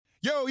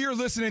Yo, you're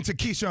listening to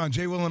Keyshawn,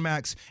 J. Will, and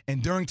Max,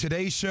 and during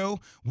today's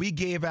show, we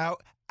gave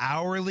out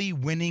hourly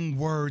winning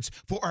words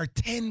for our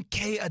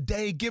 10K a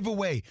day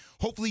giveaway.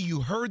 Hopefully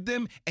you heard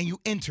them and you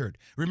entered.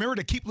 Remember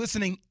to keep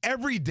listening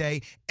every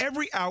day,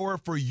 every hour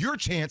for your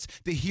chance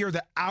to hear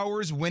the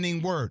hour's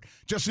winning word.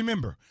 Just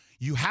remember,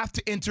 you have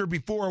to enter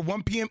before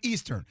 1 p.m.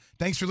 Eastern.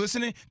 Thanks for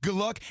listening. Good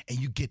luck, and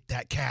you get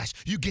that cash.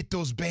 You get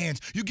those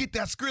bands. You get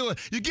that Skrilla.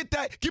 You get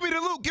that. Give me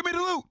the loot. Give me the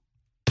loot.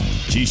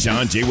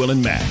 Keyshawn, J. Will,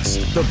 and Max,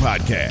 the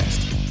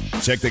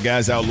podcast. Check the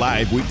guys out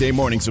live weekday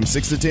mornings from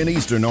 6 to 10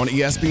 Eastern on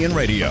ESPN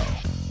Radio.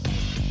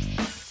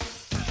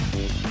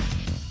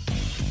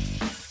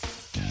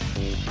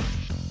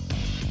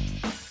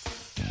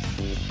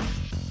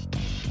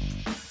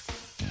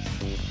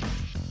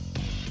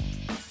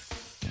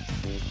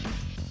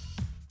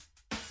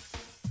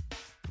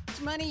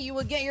 Money, you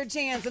will get your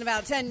chance in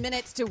about 10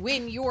 minutes to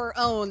win your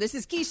own. This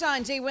is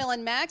Keyshawn, J. Will,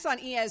 and Max on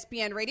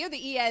ESPN Radio,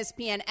 the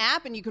ESPN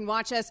app, and you can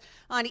watch us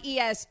on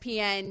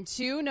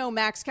ESPN2. No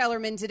Max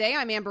Kellerman today.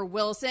 I'm Amber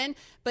Wilson.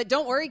 But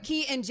don't worry,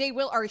 Key and J.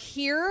 Will are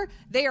here.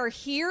 They are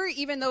here,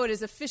 even though it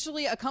is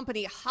officially a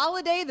company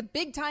holiday. The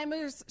big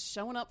timers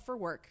showing up for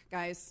work,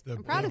 guys.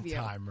 I'm proud of you.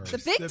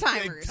 The big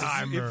timers.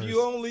 If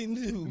you only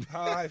knew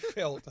how I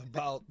felt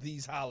about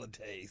these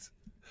holidays.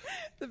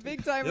 The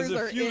big timers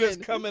There's are a few in. that's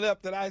coming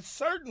up that I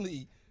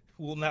certainly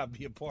will not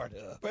be a part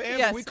of. But Amber,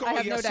 Yes, we I called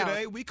have no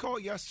yesterday. doubt. We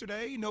called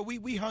yesterday. You know,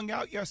 we hung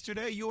out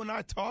yesterday. You and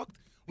I talked.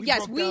 We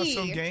Yes, broke down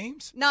some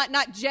games. Not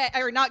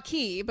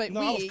Key, but No,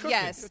 I was we. cooking.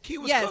 Yes, Key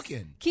was yes.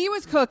 cooking. Key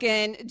was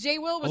cooking. Jay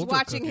Will was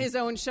watching Overcooking. his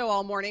own show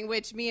all morning,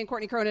 which me and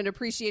Courtney Cronin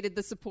appreciated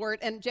the support.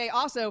 And Jay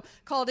also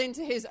called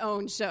into his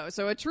own show.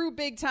 So a true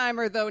big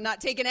timer, though,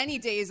 not taking any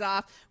days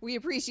off. We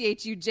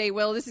appreciate you, Jay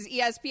Will. This is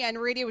ESPN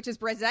Radio, which is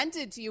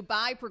presented to you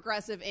by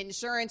Progressive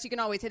Insurance. You can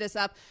always hit us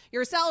up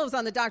yourselves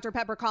on the Dr.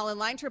 Pepper call-in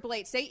line,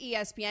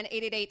 888-SAY-ESPN,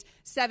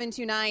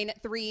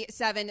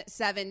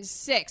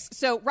 888-729-3776.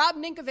 So Rob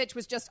Ninkovich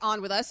was just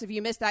on with us. If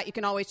you missed that, you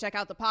can always check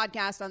out the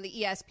podcast on the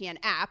ESPN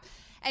app.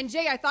 And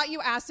Jay, I thought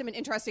you asked him an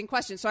interesting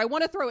question, so I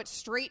want to throw it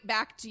straight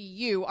back to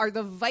you. Are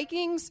the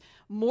Vikings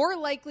more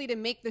likely to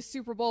make the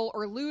Super Bowl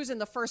or lose in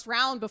the first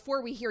round?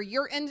 Before we hear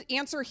your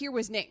answer, here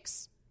was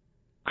Nick's.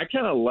 I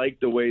kind of like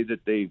the way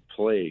that they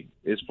play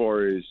as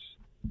far as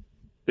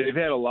they've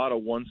had a lot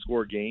of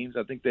one-score games.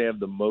 I think they have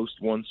the most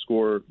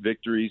one-score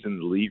victories in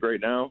the league right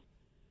now.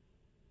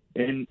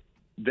 And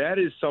that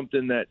is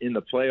something that in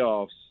the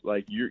playoffs,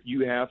 like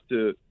you have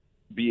to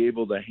be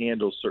able to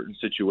handle certain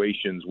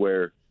situations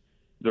where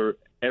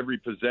every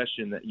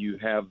possession that you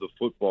have the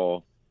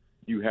football,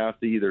 you have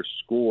to either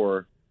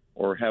score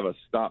or have a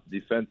stop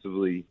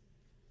defensively.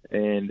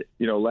 And,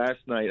 you know, last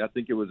night, I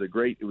think it was an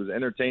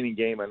entertaining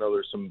game. I know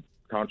there's some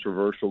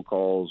controversial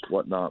calls,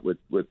 whatnot, with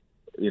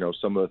you know,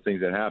 some of the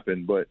things that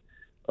happened. But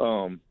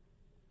I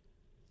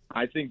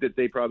think that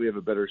they probably have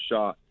a better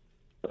shot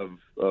of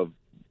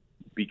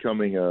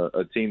becoming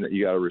a team that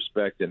you got to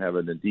respect and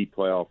having a deep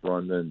playoff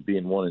run than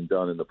being one and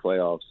done in the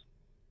playoffs.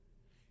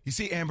 You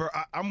see, Amber,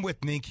 I'm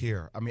with Nick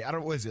here. I mean,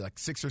 what is it, like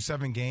 6 or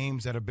 7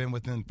 games that have been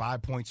within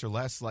 5 points or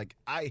less? Like,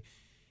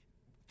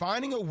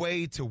 finding a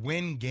way to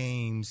win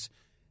games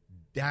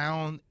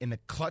down in a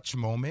clutch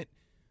moment,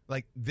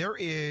 like there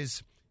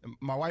is –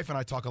 my wife and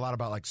I talk a lot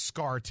about like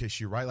scar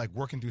tissue, right? Like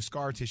working through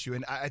scar tissue.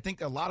 And I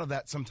think a lot of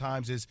that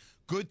sometimes is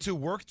good to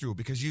work through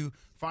because you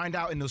find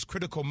out in those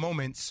critical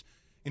moments,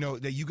 you know,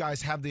 that you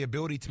guys have the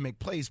ability to make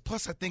plays.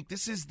 Plus, I think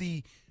this is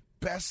the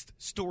best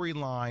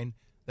storyline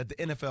that the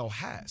NFL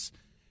has.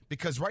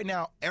 Because right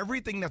now,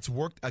 everything that's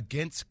worked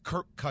against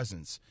Kirk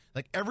Cousins,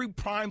 like every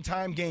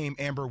primetime game,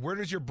 Amber, where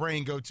does your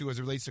brain go to as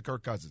it relates to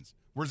Kirk Cousins?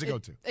 Where does it go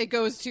to? It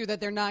goes to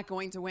that they're not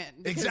going to win.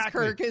 Because Exactly.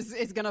 Kirk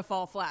is going to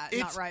fall flat,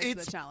 not rise to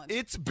the challenge.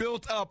 It's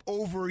built up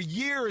over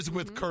years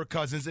with Kirk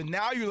Cousins, and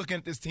now you're looking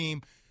at this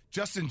team,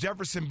 Justin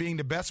Jefferson being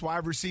the best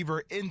wide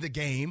receiver in the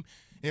game.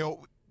 You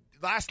know,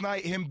 last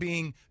night him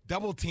being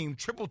double-teamed,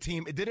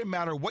 triple-teamed, it didn't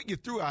matter what you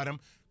threw at him.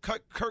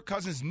 Kirk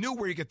Cousins knew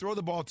where he could throw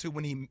the ball to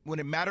when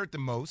it mattered the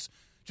most.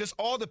 Just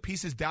all the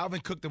pieces,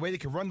 Dalvin Cook, the way they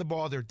can run the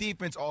ball, their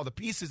defense, all the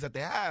pieces that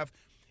they have,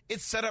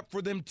 it's set up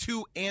for them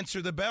to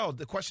answer the bell.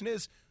 The question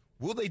is,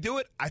 will they do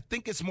it? I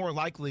think it's more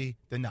likely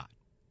than not.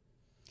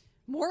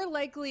 More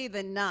likely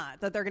than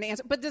not that they're going to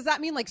answer. But does that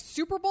mean like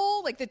Super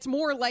Bowl? Like it's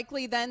more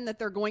likely then that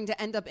they're going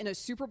to end up in a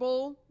Super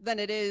Bowl than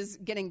it is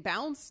getting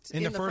bounced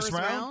in the first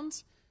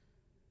round?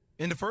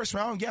 In the first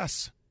round,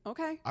 yes.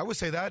 Okay. I would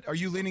say that. Are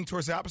you leaning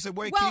towards the opposite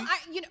way, Well,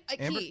 Key?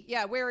 Key,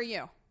 yeah, where are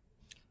you?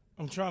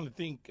 I'm trying to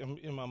think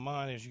in my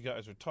mind as you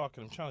guys are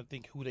talking. I'm trying to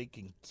think who they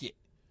can get.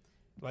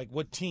 Like,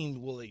 what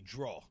team will they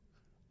draw?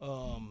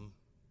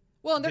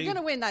 Well, and they're going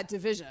to win that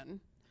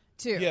division,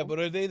 too. Yeah, but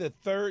are they the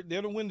third?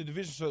 They're going to win the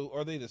division, so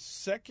are they the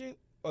second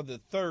or the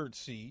third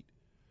seed?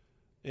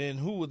 And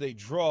who will they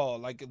draw?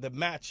 Like, the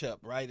matchup,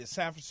 right? Is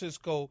San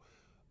Francisco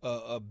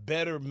a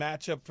better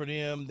matchup for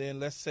them than,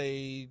 let's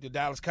say, the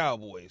Dallas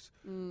Cowboys?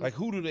 Like,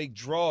 who do they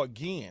draw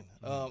again?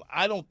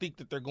 I don't think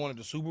that they're going to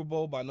the Super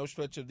Bowl by no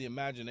stretch of the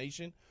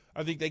imagination.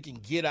 I think they can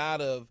get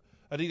out of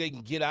I think they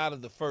can get out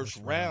of the first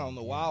round,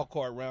 the wild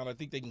card round. I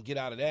think they can get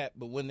out of that.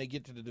 But when they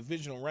get to the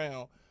divisional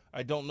round,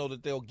 I don't know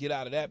that they'll get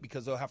out of that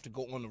because they'll have to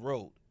go on the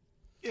road.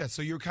 Yeah,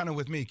 so you're kind of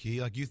with me,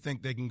 Key. Like, you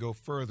think they can go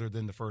further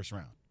than the first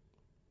round.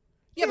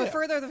 Yeah, but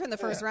further than the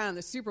first round,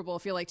 the Super Bowl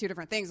feel like two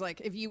different things. Like,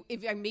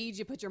 if I made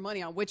you put your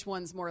money on which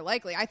one's more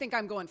likely, I think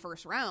I'm going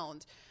first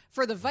round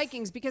for the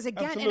Vikings because,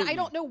 again, Absolutely. and I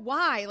don't know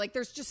why, like,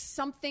 there's just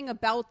something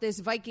about this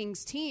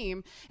Vikings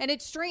team, and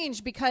it's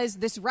strange because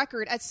this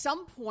record, at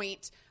some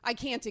point, I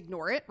can't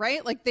ignore it,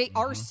 right? Like, they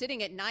are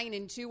sitting at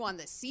 9-2 on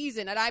the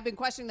season, and I've been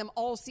questioning them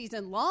all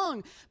season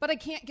long, but I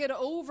can't get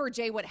over,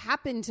 Jay, what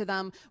happened to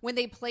them when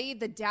they played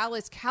the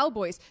Dallas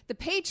Cowboys. The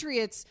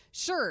Patriots,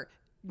 sure,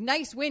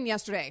 nice win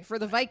yesterday for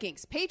the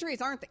Vikings.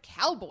 Patriots aren't the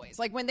Cowboys.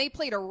 Like, when they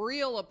played a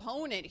real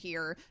opponent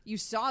here, you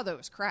saw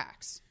those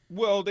cracks.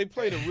 Well, they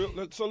played a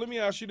real – so let me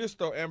ask you this,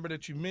 though, Amber,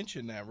 that you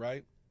mentioned that,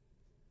 right?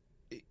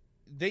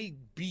 They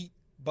beat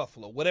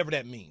Buffalo, whatever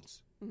that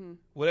means.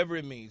 Whatever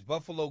it means.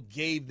 Buffalo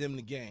gave them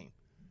the game.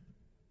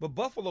 But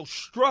Buffalo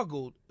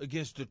struggled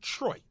against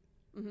Detroit,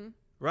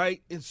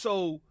 right? And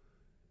so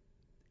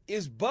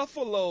is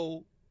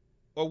Buffalo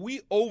 – are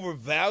we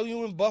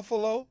overvaluing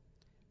Buffalo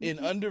and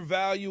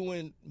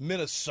undervaluing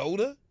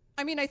Minnesota?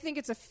 I mean, I think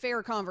it's a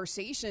fair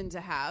conversation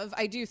to have.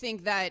 I do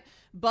think that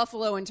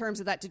Buffalo, in terms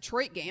of that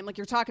Detroit game, like,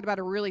 you're talking about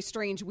a really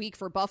strange week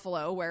for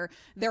Buffalo where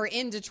they're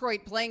in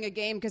Detroit playing a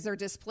game because they're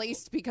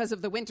displaced because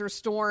of the winter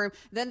storm.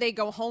 Then they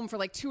go home for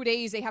like 2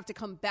 days. They have to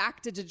come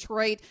back to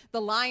Detroit.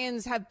 The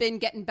Lions have been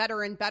getting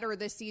better and better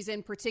this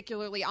season,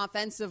 particularly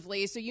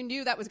offensively. So you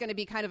knew that was going to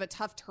be kind of a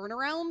tough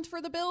turnaround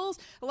for the Bills.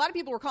 A lot of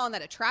people were calling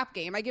that a trap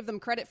game. I give them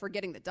credit for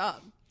getting the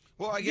dub.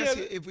 Well, I guess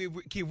if we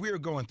were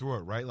going through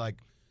it, right? Like,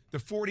 the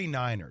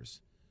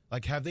 49ers,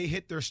 like, have they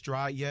hit their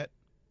stride yet?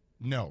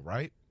 No,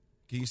 right?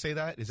 Can you say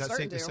that? Is that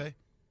safe to say?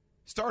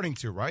 Starting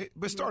to, right?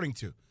 But starting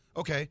to.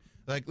 Okay.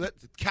 Like,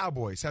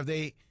 Cowboys,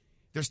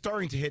 they're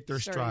starting to hit their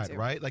stride,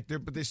 right? Like,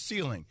 but they're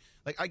ceiling.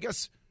 Like, I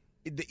guess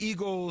the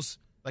Eagles,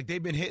 like,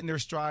 they've been hitting their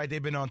stride.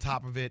 They've been on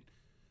top of it.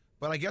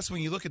 But I guess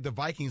when you look at the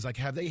Vikings, like,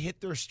 have they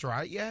hit their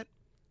stride yet?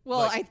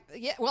 Well,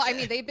 I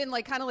mean, they've been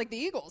like kind of like the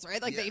Eagles,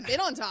 right? Like, they've been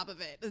on top of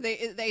it.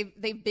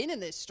 They've been in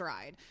this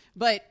stride.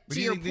 But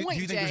to your point,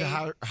 do you think Jay, there's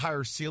a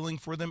higher ceiling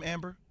for them,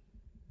 Amber?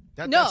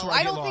 No, that's where I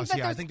get don't lost.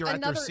 think that I think they're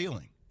at their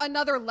ceiling.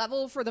 Another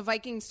level for the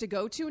Vikings to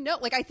go to. No,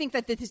 like, I think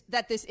that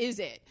this is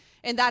it.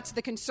 And that's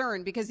the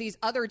concern because these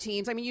other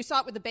teams, I mean, you saw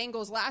it with the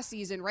Bengals last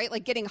season, right?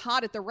 Like, getting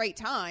hot at the right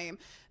time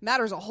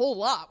matters a whole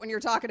lot when you're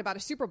talking about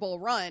a Super Bowl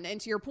run. And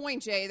to your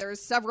point, Jay,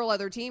 there's several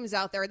other teams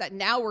out there that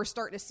now we're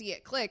starting to see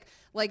it click,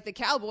 like the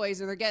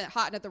Cowboys, and they're getting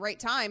hot at the right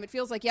time. It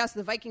feels like, yes,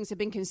 the Vikings have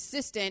been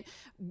consistent,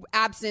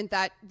 absent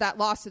that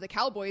loss to the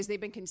Cowboys.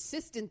 They've been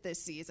consistent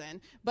this season,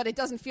 but it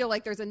doesn't feel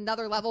like there's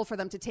another level for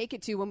them to take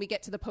it to when we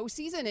get to the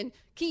postseason. And,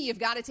 Key, you've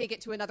got to take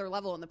it to another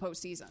level in the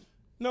postseason.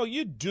 No,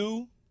 you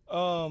do.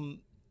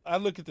 I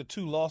look at the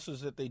two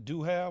losses that they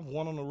do have.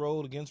 One on the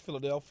road against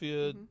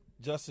Philadelphia,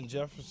 Justin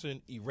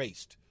Jefferson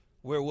erased.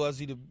 Where was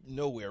he?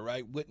 Nowhere,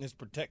 right? Witness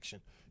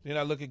protection. Then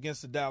I look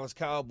against the Dallas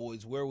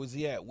Cowboys. Where was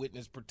he at?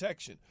 Witness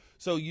protection.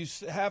 So you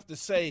have to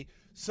say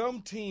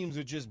some teams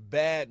are just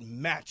bad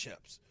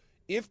matchups.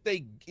 If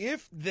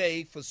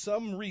they for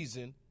some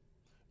reason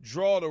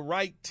draw the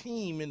right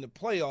team in the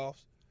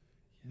playoffs,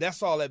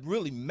 that's all that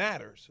really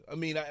matters. I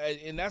mean,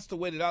 and that's the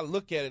way that I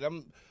look at it.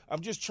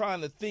 I'm just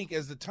trying to think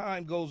as the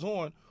time goes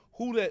on,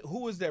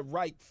 who is that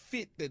right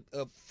fit that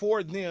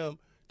for them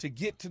to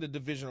get to the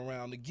divisional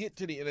round, to get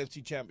to the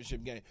NFC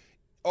Championship game.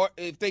 Or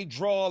if they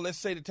draw, let's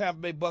say, the Tampa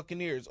Bay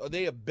Buccaneers, are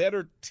they a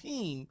better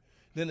team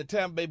than the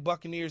Tampa Bay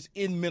Buccaneers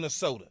in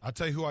Minnesota? I'll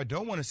tell you who I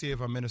don't want to see if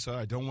I'm Minnesota.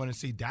 I don't want to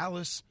see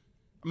Dallas.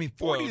 I mean,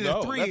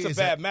 40-3 that's is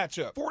a bad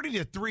matchup.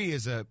 40-3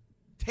 is a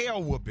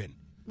tail whooping.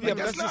 Yeah, Like,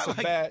 but that's just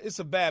it's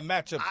a bad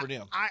matchup for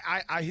them.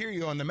 I hear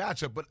you on the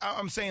matchup, but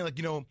I'm saying, like,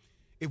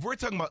 if we're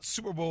talking about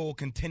Super Bowl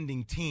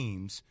contending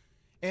teams,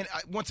 and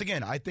once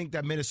again, I think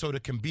that Minnesota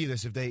can be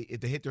this if they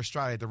hit their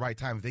stride at the right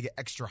time, if they get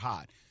extra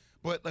hot.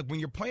 But, like, when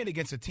you're playing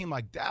against a team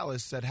like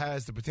Dallas that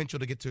has the potential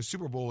to get to a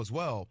Super Bowl as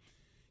well,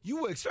 you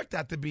would expect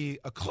that to be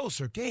a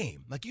closer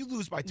game. Like, you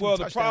lose by two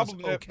touchdowns.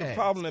 The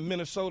problem that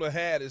Minnesota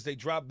had is they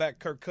dropped back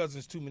Kirk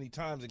Cousins too many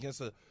times against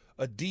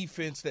a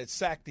defense that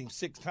sacked him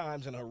 6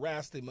 times and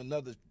harassed him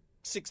another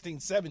 16,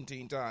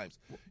 17 times.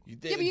 You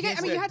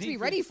have to be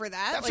ready for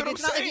that. That's like, what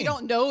it's I'm not saying. like you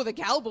don't know the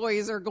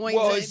Cowboys are going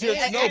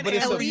to.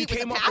 But you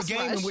came off a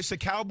game in which the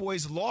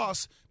Cowboys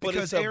lost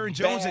because Aaron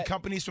Jones and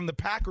companies from the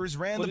Packers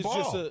ran the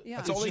ball.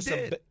 That's all they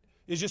did.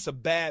 It's just a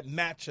bad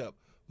matchup.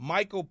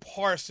 Michael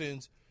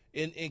Parsons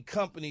and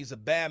company is a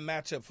bad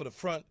matchup for the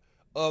front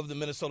of the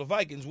Minnesota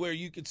Vikings, where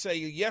you could say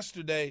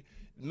yesterday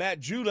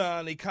Matt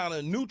Judon, they kind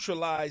of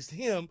neutralized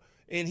him,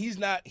 and he's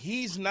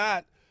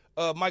not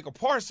Michael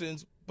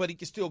Parsons, but he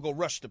can still go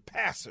rush the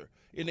passer.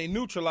 And they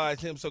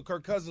neutralized him, so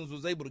Kirk Cousins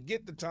was able to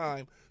get the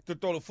time to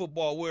throw the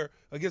football, where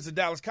against the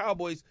Dallas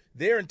Cowboys,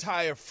 their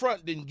entire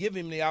front didn't give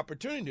him the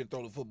opportunity to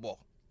throw the football.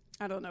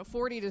 I don't know,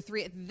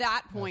 40-3 at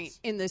that point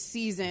in the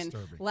season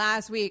disturbing.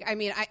 last week. I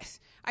mean,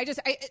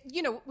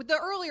 with the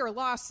earlier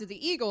loss to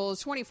the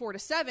Eagles,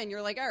 24-7,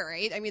 you're like, all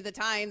right. I mean, the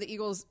time the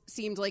Eagles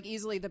seemed like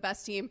easily the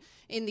best team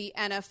in the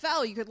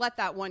NFL, you could let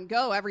that one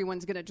go.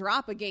 Everyone's going to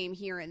drop a game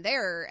here and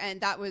there, and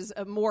that was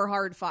a more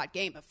hard-fought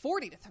game. But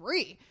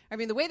 40-3, I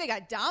mean, the way they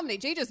got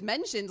dominated, Jay just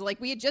mentioned,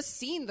 like, we had just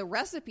seen the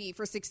recipe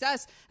for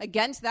success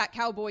against that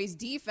Cowboys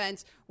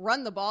defense,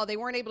 run the ball. They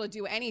weren't able to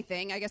do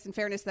anything. I guess in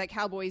fairness, that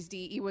Cowboys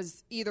D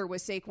was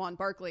Saquon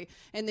Barkley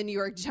and the New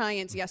York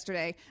Giants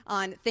yesterday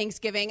on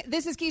Thanksgiving.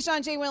 This is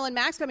Keyshawn, J. Will, and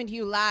Max coming to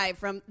you live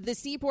from the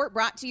Seaport,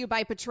 brought to you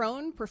by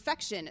Patron.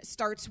 Perfection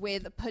starts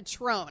with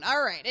Patron.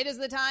 All right, it is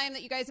the time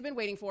that you guys have been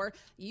waiting for.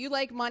 You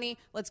like money.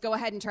 Let's go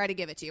ahead and try to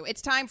give it to you.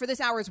 It's time for this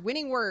hour's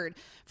winning word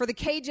for the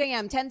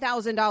KJM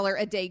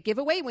 $10,000 a day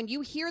giveaway. When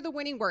you hear the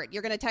winning word,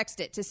 you're going to text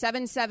it to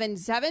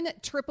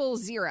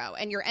 777-000,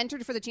 and you're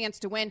entered for the chance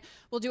to win.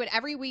 We'll do it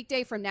every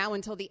weekday from now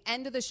until the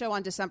end of the show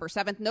on December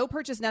 7th. No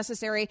purchase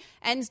necessary.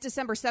 Ends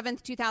December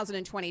 7th,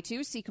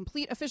 2022. See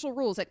complete official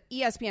rules at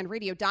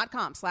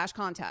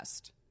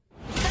espnradio.com/contest.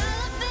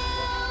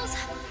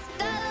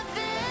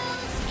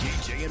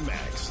 KJ and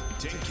Max,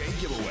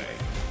 10K giveaway.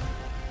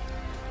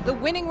 The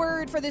winning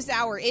word for this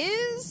hour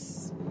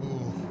is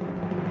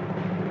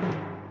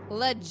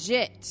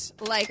legit.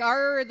 Like,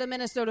 are the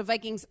Minnesota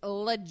Vikings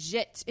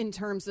legit in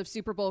terms of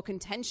Super Bowl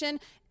contention?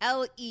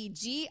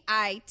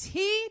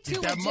 L-E-G-I-T. Too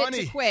Get that legit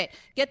money. to quit.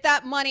 Get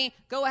that money.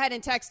 Go ahead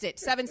and text it.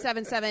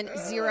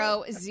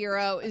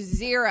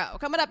 777-000.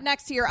 Coming up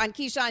next here on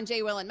Keyshawn,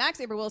 J. Will, and Max.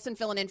 Amber Wilson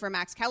filling in for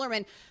Max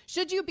Kellerman.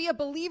 Should you be a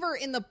believer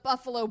in the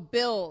Buffalo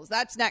Bills?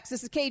 That's next.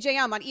 This is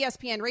KJM on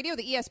ESPN Radio,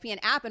 the ESPN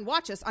app, and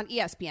watch us on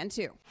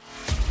ESPN2.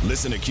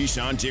 Listen to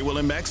Keyshawn, J. Will,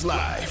 and Max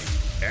live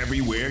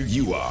everywhere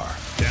you are.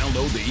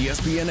 Download the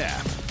ESPN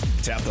app.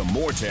 Tap the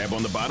More tab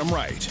on the bottom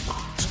right.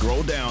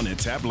 Scroll down and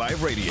tap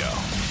Live Radio.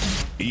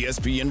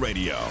 ESPN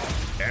Radio,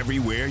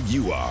 everywhere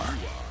you are.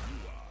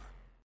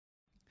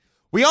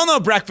 We all know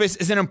breakfast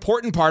is an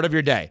important part of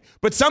your day,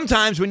 but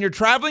sometimes when you're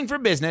traveling for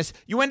business,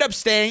 you end up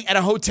staying at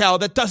a hotel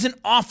that doesn't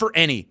offer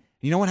any.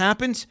 You know what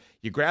happens?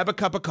 You grab a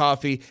cup of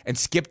coffee and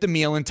skip the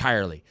meal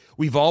entirely.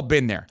 We've all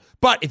been there.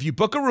 But if you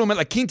book a room at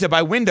La Quinta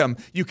by Wyndham,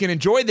 you can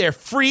enjoy their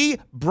free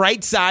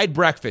Bright Side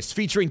breakfast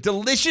featuring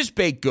delicious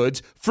baked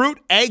goods,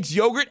 fruit, eggs,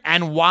 yogurt,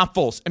 and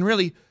waffles. And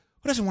really,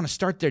 who doesn't want to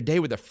start their day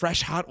with a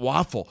fresh, hot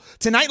waffle?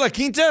 Tonight, La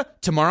Quinta,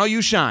 tomorrow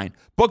you shine.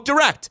 Book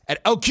direct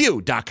at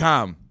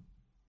lq.com.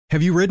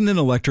 Have you ridden an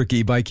electric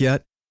e-bike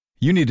yet?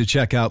 You need to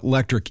check out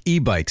Electric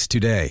E-Bikes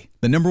today,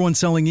 the #1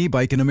 selling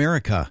e-bike in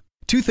America.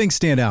 Two things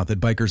stand out that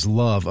bikers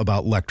love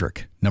about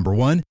Electric. Number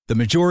one, the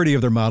majority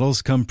of their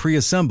models come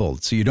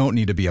pre-assembled, so you don't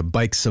need to be a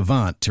bike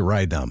savant to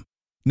ride them.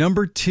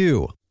 Number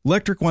two,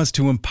 Electric wants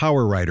to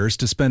empower riders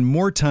to spend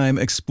more time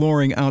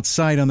exploring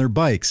outside on their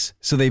bikes,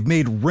 so they've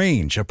made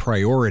range a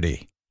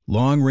priority.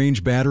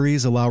 Long-range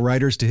batteries allow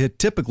riders to hit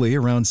typically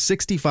around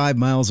 65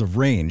 miles of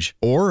range,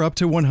 or up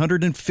to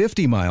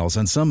 150 miles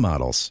on some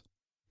models.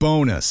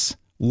 Bonus,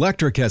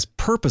 Electric has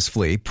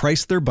purposefully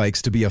priced their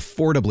bikes to be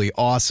affordably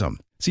awesome,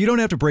 so you don't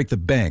have to break the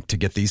bank to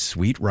get these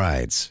sweet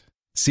rides.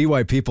 See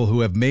why people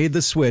who have made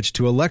the switch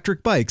to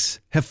electric bikes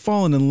have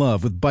fallen in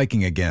love with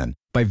biking again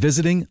by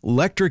visiting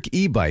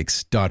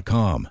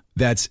electricebikes.com.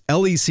 That's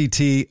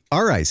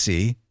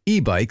LECTRIC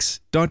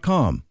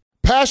ebikes.com.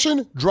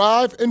 Passion,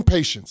 drive, and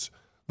patience.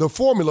 The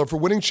formula for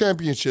winning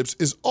championships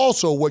is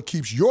also what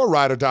keeps your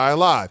ride or die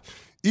alive.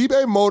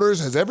 eBay Motors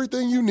has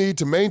everything you need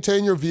to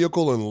maintain your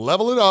vehicle and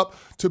level it up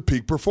to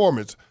peak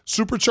performance.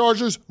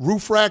 Superchargers,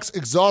 roof racks,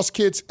 exhaust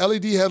kits,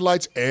 LED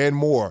headlights, and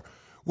more.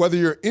 Whether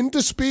you're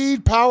into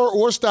speed, power,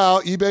 or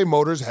style, eBay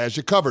Motors has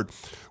you covered.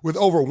 With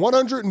over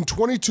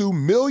 122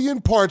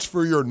 million parts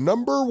for your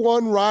number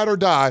one ride or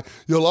die,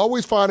 you'll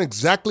always find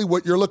exactly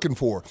what you're looking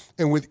for.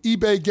 And with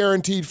eBay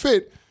Guaranteed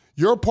Fit,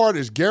 your part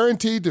is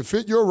guaranteed to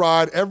fit your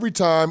ride every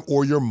time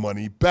or your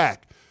money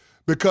back.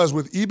 Because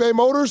with eBay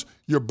Motors,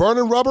 you're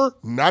burning rubber,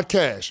 not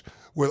cash.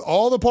 With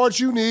all the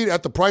parts you need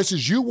at the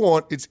prices you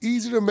want, it's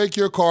easy to make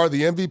your car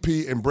the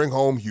MVP and bring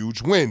home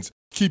huge wins.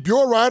 Keep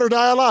your ride or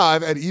die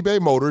alive at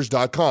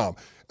ebaymotors.com.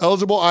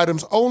 Eligible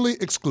items only.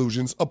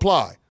 Exclusions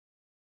apply.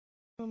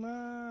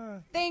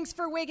 Thanks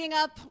for waking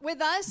up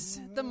with us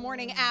the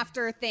morning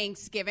after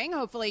Thanksgiving.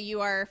 Hopefully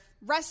you are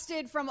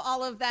rested from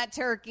all of that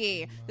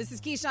turkey. This is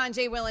Keyshawn,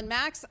 J. Will, and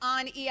Max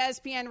on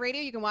ESPN Radio.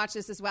 You can watch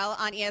this as well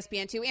on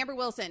ESPN2. Amber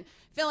Wilson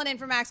filling in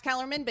for Max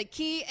Kellerman, but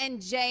Key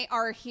and Jay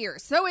are here.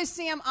 So is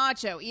Sam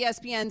Acho,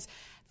 ESPN's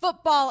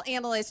football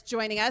analyst,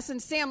 joining us.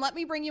 And Sam, let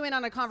me bring you in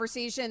on a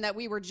conversation that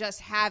we were just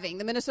having.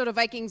 The Minnesota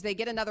Vikings, they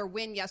get another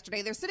win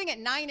yesterday. They're sitting at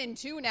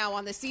 9-2 now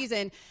on the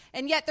season,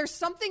 and yet there's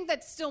something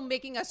that's still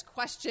making us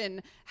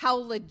question how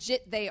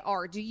legit they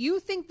are. Do you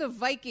think the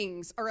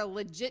Vikings are a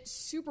legit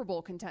Super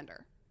Bowl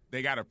contender?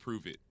 They got to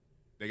prove it.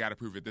 They got to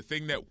prove it. The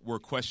thing that we're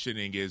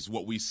questioning is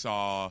what we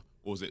saw,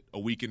 what was it, a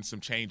week and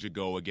some change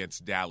ago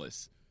against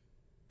Dallas.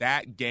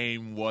 That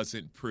game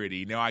wasn't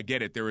pretty. Now, I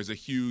get it. There was a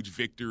huge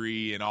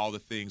victory and all the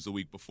things the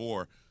week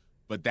before.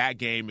 But that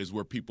game is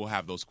where people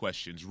have those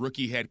questions.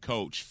 Rookie head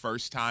coach,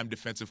 first-time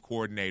defensive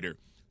coordinator.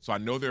 So I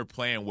know they're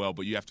playing well,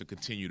 but you have to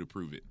continue to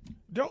prove it.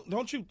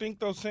 Don't you think,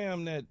 though,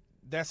 Sam, that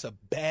that's a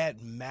bad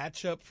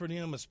matchup for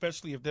them,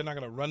 especially if they're not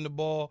going to run the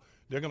ball?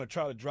 They're going to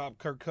try to drop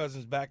Kirk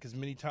Cousins back as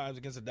many times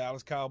against the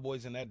Dallas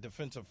Cowboys in that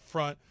defensive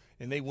front,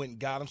 and they went and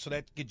got him. So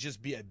that could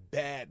just be a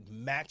bad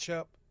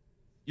matchup.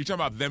 You're talking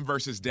about them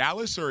versus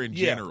Dallas or in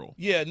general?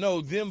 Yeah,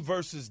 no, them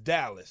versus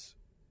Dallas.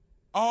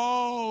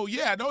 Oh,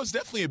 yeah, no, it's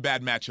definitely a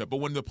bad matchup. But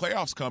when the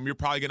playoffs come, you're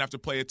probably going to have to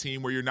play a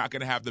team where you're not going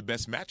to have the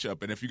best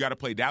matchup. And if you got to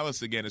play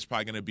Dallas again, it's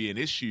probably going to be an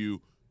issue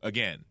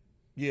again.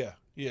 Yeah,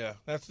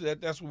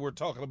 that's what we're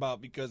talking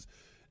about, because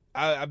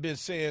I've been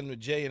saying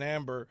with Jay and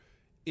Amber,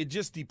 it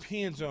just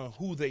depends on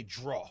who they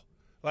draw.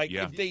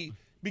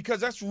 Because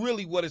that's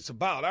really what it's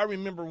about. I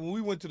remember when we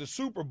went to the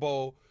Super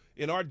Bowl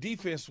and our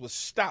defense was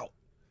stout.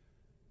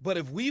 But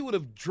if we would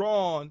have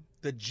drawn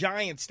the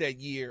Giants that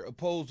year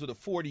opposed to the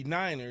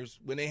 49ers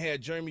when they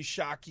had Jeremy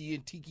Shockey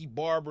and Tiki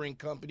Barber and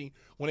company,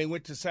 when they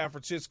went to San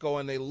Francisco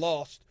and they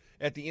lost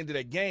at the end of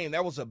that game,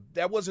 that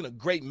wasn't a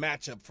great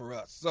matchup for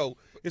us. So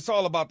it's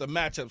all about the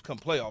matchups come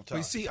playoff time.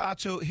 You see,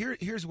 Acho,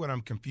 here's what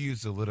I'm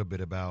confused a little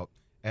bit about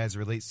as it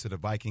relates to the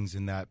Vikings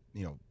in that,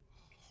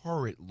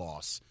 horrid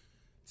loss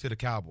to the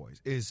Cowboys.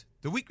 Is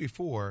the week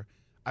before,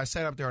 I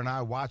sat up there and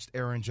I watched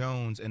Aaron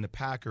Jones and the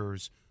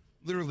Packers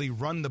literally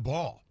run the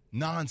ball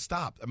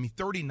nonstop.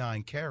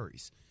 39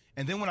 carries.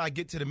 And then when I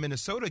get to the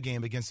Minnesota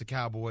game against the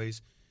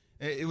Cowboys,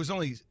 it was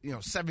only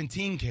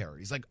 17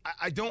 carries.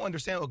 I don't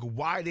understand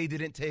why they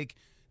didn't take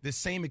the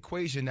same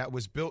equation that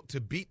was built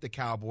to beat the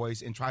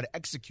Cowboys and try to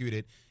execute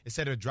it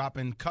instead of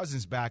dropping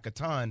Cousins back a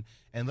ton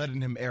and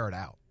letting him air it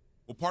out.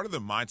 Well, part of the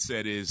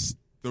mindset is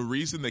the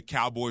reason the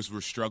Cowboys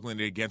were struggling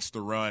against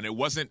the run, it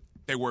wasn't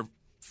they were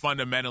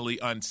fundamentally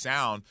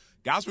unsound.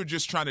 Guys were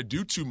just trying to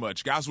do too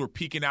much. Guys were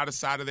peeking out of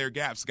side of their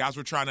gaps. Guys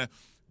were trying to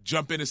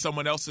jump into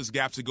someone else's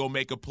gaps to go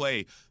make a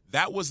play.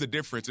 That was the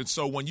difference. And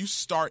so when you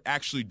start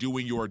actually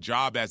doing your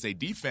job as a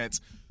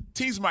defense,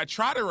 teams might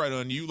try to run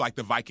on you like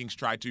the Vikings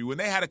tried to. And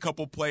they had a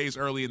couple plays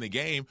early in the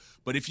game.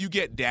 But if you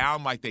get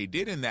down like they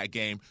did in that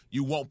game,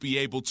 you won't be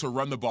able to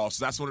run the ball.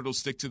 So that's when it'll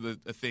stick to the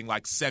thing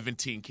like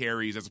 17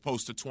 carries as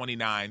opposed to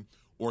 29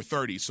 or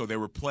 30. So they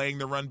were playing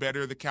the run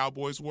better, the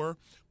Cowboys were.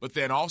 But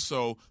then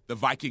also the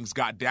Vikings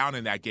got down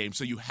in that game.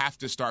 So you have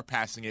to start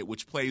passing it,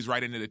 which plays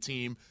right into the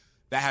team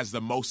that has the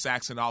most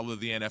sacks in all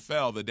of the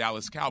NFL, the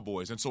Dallas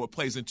Cowboys. And so it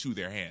plays into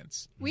their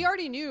hands. We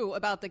already knew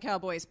about the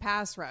Cowboys'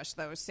 pass rush,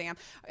 though, Sam.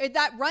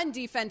 That run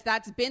defense,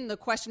 that's been the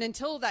question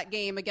until that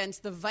game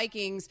against the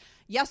Vikings.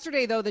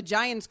 Yesterday, though, the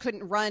Giants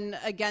couldn't run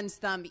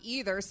against them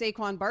either.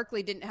 Saquon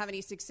Barkley didn't have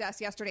any success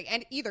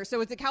yesterday either. So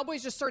has the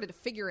Cowboys just started to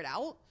figure it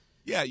out?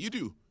 Yeah, you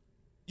do.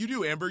 You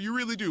do, Amber. You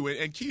really do.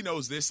 And Key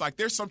knows this.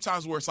 There's some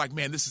times where it's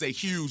man, this is a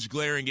huge,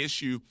 glaring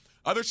issue.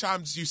 Other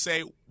times you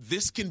say,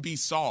 this can be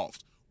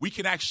solved. We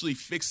can actually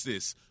fix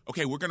this.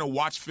 Okay, we're going to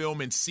watch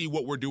film and see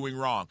what we're doing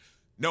wrong.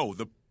 No,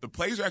 the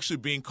plays are actually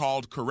being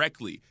called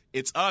correctly.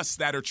 It's us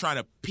that are trying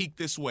to peek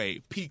this way,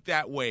 peek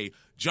that way,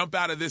 jump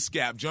out of this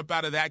gap, jump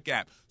out of that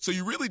gap. So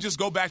you really just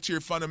go back to your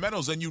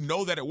fundamentals, and you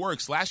know that it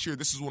works. Last year,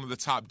 this is one of the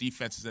top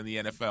defenses in the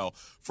NFL.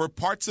 For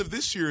parts of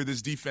this year,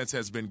 this defense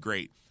has been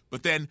great.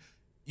 But then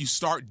you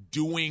start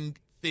doing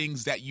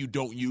things that you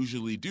don't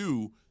usually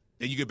do,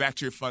 and you get back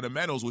to your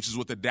fundamentals, which is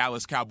what the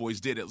Dallas Cowboys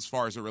did as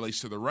far as it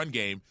relates to the run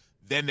game.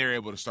 Then they're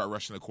able to start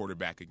rushing the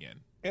quarterback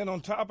again. And on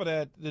top of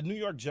that, the New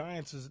York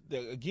Giants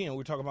again,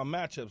 we're talking about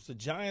matchups. The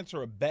Giants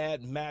are a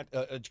bad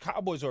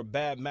Cowboys are a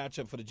bad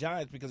matchup for the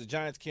Giants because the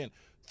Giants can't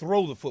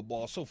throw the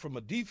football. So from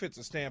a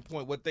defensive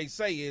standpoint, what they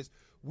say is,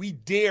 we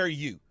dare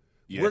you.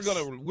 Yes.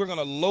 We're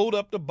gonna load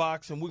up the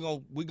box and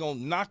we're gonna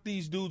knock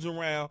these dudes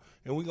around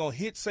and we're gonna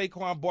hit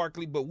Saquon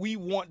Barkley, but we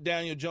want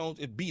Daniel Jones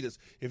to beat us.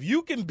 If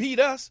you can beat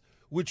us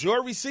with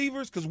your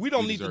receivers, because we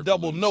don't need to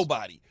double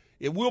nobody.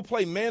 If we'll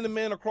play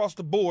man-to-man across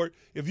the board,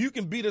 if you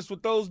can beat us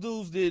with those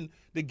dudes, then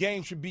the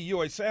game should be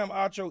yours. Sam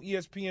Acho,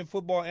 ESPN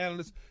football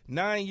analyst,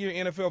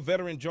 9-year NFL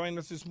veteran, joining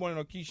us this morning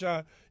on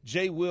Keyshawn,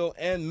 J. Will,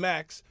 and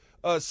Max.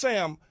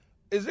 Sam,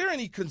 is there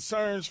any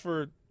concerns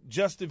for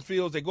Justin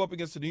Fields? They go up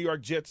against the New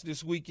York Jets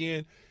this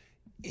weekend.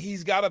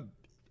 He's got a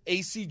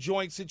AC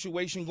joint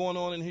situation going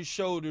on in his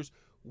shoulders.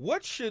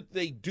 What should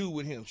they do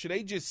with him? Should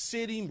they just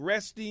sit him,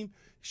 rest him?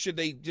 Should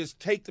they just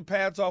take the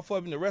pads off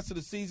of him the rest of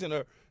the season,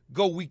 or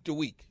go week to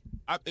week?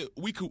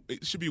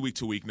 It should be week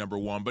to week, number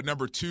one. But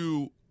number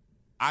two,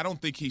 I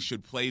don't think he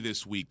should play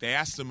this week. They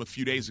asked him a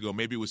few days ago,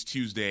 maybe it was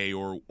Tuesday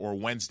or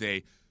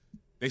Wednesday.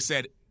 They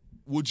said,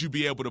 would you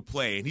be able to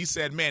play? And he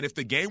said, man, if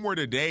the game were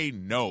today,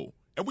 no.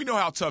 And we know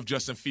how tough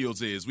Justin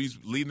Fields is. He's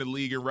leading the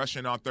league in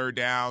rushing on third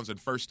downs and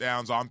first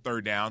downs on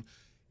third down.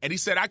 And he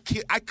said, I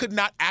could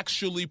not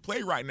actually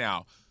play right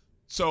now.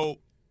 So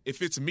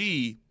if it's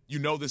me, you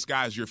know this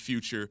guy is your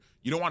future.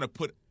 You don't want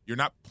to you're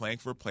not playing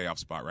for a playoff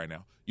spot right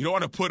now. You don't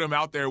want to put him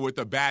out there with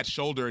a bad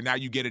shoulder, and now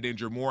you get it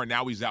injured more, and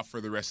now he's out for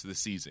the rest of the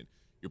season.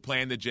 You're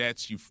playing the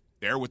Jets.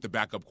 They're with the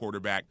backup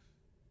quarterback.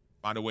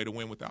 Find a way to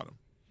win without him.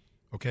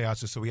 Okay,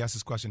 Asha, so we asked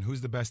this question.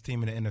 Who's the best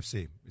team in the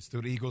NFC? It's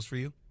still the Eagles for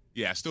you?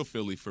 Yeah, still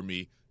Philly for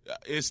me.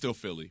 It's still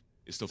Philly.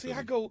 It's still Philly.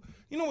 I go,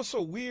 you know what's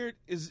so weird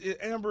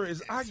Amber,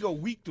 is I go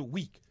week to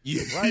week.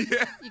 Yeah. Right?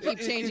 Yeah. You keep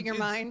changing your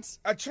mind.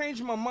 I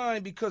changed my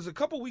mind because a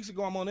couple weeks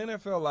ago I'm on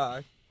NFL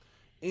Live,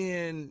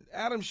 and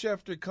Adam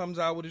Schefter comes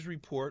out with his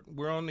report.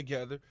 We're on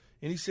together,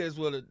 and he says,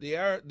 well,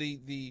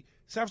 the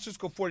San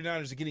Francisco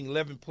 49ers are getting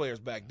 11 players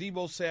back.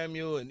 Deebo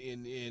Samuel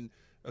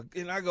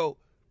and I go,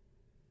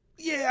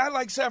 yeah, I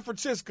like San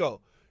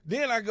Francisco.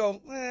 Then I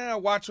go, I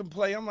watch them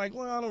play. I'm like,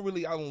 well, I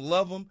don't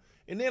love them.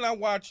 And then I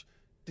watch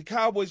the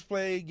Cowboys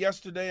play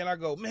yesterday, and I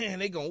go, man,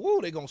 they're gonna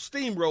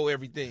steamroll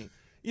everything,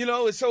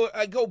 And so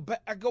I go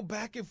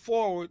back and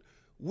forward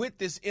with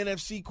this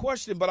NFC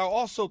question, but I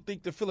also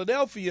think that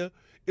Philadelphia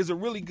is a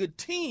really good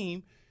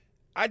team.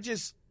 I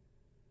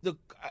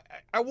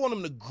want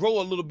them to grow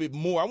a little bit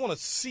more. I want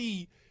to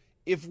see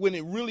if when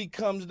it really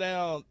comes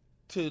down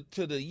to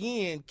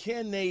the end,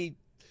 can they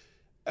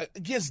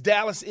against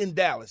Dallas in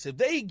Dallas? If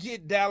they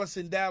get Dallas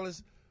in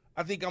Dallas,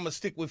 I think I'm gonna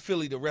stick with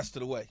Philly the rest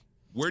of the way.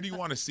 Where do you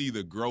want to see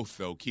the growth,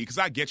 though, Key? Because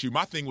I get you.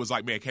 My thing was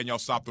like, man, can y'all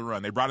stop the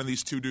run? They brought in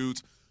these two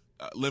dudes,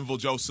 Linval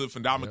Joseph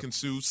and Ndamukong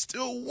Suh,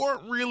 still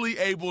weren't really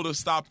able to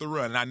stop the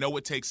run. And I know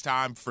it takes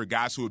time for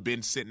guys who have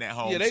been sitting at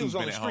home. Yeah, they was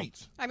on the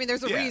streets. I mean,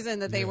 there's a reason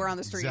that they were on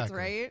the streets, exactly.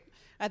 right?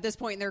 At this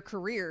point in their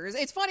careers.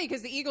 It's funny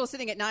because the Eagles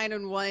sitting at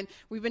 9-1.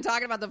 We've been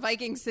talking about the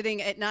Vikings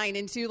sitting at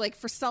 9-2. Like,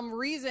 for some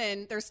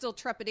reason, there's still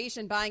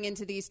trepidation buying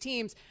into these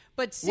teams.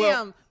 But,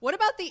 Sam, what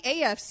about the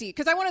AFC?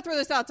 Because I want to throw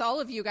this out to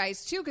all of you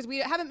guys, too, because we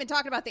haven't been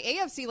talking about the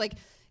AFC. Like,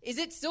 is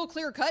it still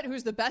clear-cut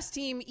who's the best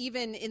team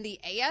even in the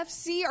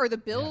AFC? Are the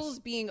Bills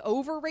being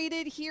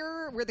overrated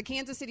here? Were the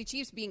Kansas City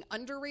Chiefs being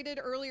underrated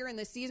earlier in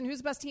the season? Who's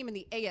the best team in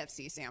the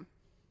AFC, Sam?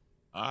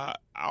 I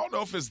don't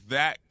know if it's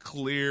that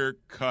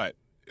clear-cut.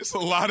 It's a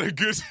lot of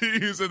good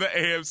teams in the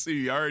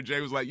AFC. I heard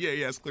Jay was like, yeah,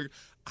 it's clear.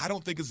 I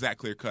don't think it's that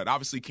clear-cut.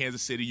 Obviously,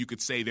 Kansas City, you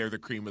could say they're the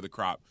cream of the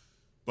crop.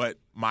 But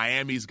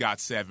Miami's got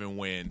 7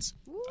 wins.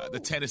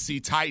 The Tennessee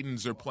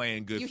Titans are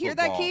playing good football. You hear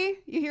that, Key?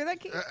 You hear that,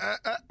 Key?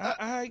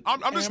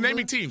 I'm just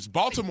naming teams.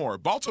 Baltimore,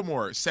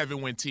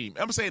 7-win team.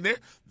 I'm saying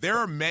there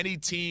are many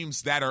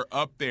teams that are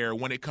up there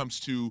when it comes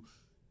to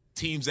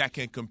teams that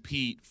can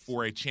compete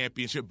for a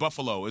championship.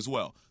 Buffalo as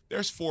well.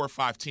 There's 4 or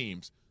 5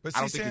 teams. But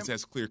I don't think it's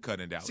as clear-cut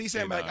in Dallas. See,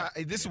 Sam,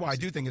 this is why I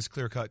do think it's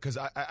clear-cut, because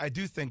I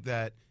do think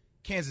that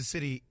Kansas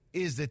City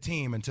is the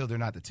team until they're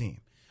not the team.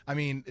 I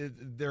mean,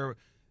 their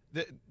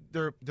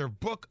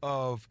book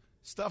of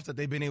stuff that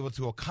they've been able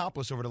to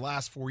accomplish over the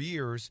last 4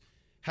 years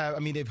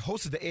they've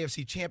hosted the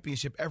AFC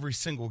Championship every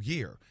single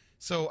year.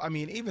 So, I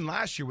mean, even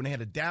last year when they had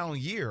a down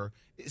year,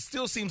 it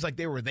still seems like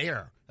they were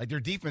there. Like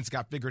their defense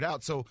got figured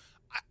out. So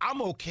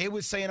I'm okay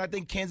with saying I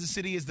think Kansas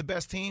City is the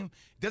best team.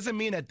 Doesn't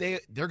mean that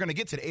they're going to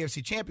get to the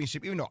AFC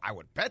Championship, even though I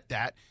would bet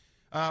that,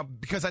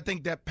 because I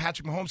think that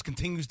Patrick Mahomes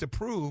continues to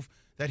prove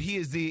that he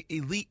is the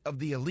elite of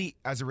the elite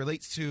as it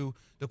relates to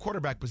the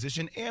quarterback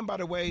position. And, by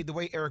the way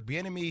Eric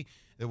Bieniemy,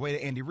 the way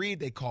that Andy Reid,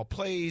 they call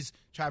plays,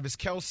 Travis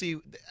Kelce,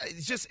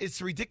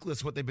 it's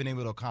ridiculous what they've been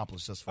able to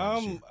accomplish thus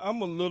far.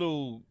 I'm a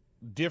little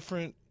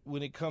different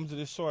when it comes to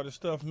this sort of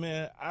stuff,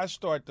 man. I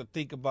start to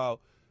think about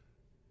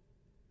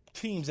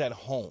teams at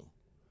home.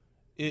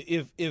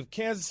 If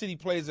Kansas City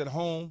plays at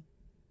home,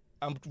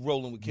 I'm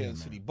rolling with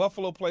Kansas City.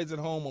 Buffalo plays at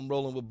home, I'm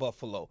rolling with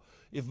Buffalo.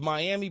 If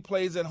Miami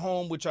plays at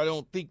home, which I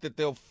don't think that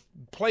they'll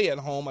play at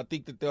home, I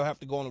think that they'll have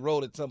to go on the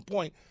road at some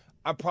point,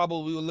 I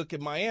probably will look at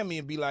Miami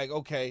and be like,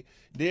 okay,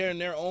 they're in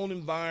their own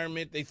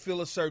environment. They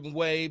feel a certain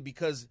way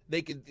because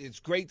it's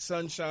great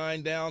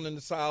sunshine down in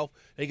the South.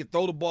 They can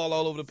throw the ball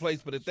all over the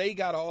place. But if they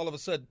got to all of a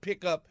sudden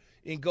pick up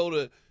and go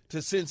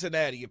to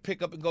Cincinnati, or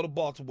pick up and go to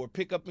Baltimore,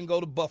 pick up and go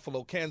to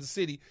Buffalo, Kansas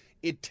City,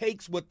 it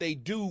takes what they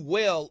do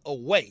well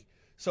away.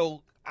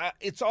 So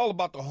it's all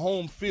about the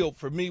home field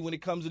for me when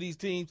it comes to these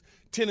teams.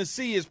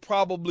 Tennessee is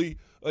probably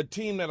a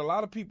team that a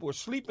lot of people are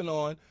sleeping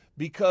on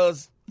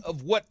because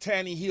of what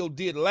Tannehill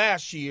did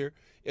last year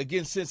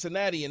against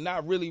Cincinnati and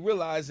not really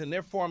realizing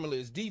their formula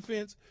is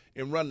defense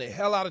and run the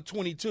hell out of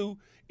 22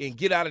 and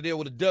get out of there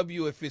with a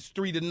W if it's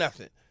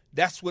 3-0.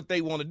 That's what they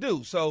want to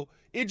do. So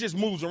it just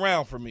moves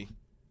around for me.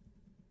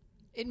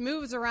 It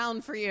moves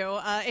around for you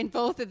in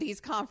both of these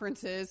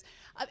conferences.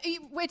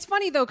 It's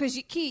funny, though, because,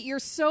 Key, you're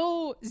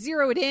so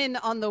zeroed in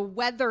on the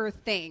weather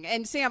thing.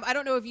 And, Sam, I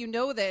don't know if you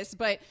know this,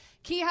 but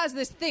Key has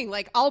this thing,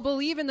 like, I'll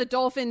believe in the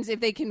Dolphins if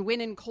they can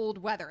win in cold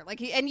weather.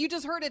 And you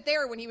just heard it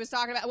there when he was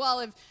talking about,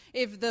 well,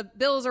 if the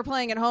Bills are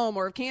playing at home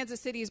or if Kansas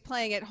City is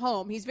playing at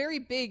home. He's very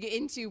big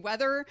into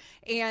weather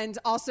and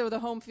also the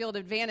home field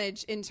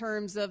advantage in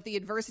terms of the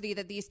adversity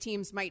that these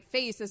teams might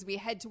face as we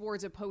head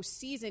towards a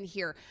postseason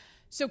here.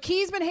 So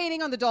Key's been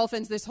hating on the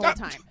Dolphins this whole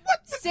time.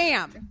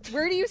 Sam,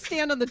 where do you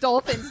stand on the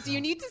Dolphins? Do you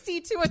need to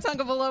see Tua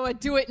Tagovailoa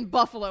do it in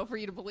Buffalo for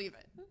you to believe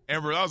it?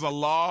 Amber, that was a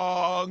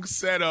long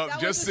setup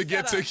just to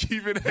get to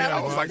keeping it.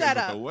 I was like, is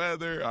it the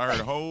weather? I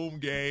heard home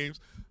games.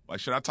 Like,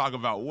 should I talk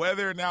about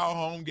weather now,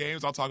 home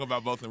games? I'll talk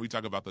about both, and we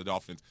talk about the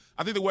Dolphins.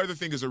 I think the weather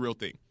thing is a real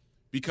thing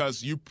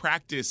because you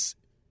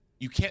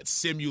can't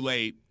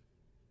simulate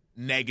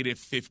negative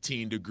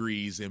 15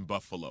 degrees in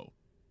Buffalo.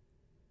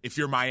 If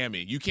you're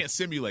Miami, you can't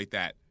simulate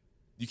that.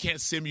 You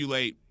can't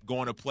simulate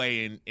going to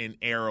play in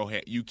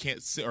Arrowhead. You can't,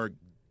 or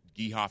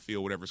Geehaw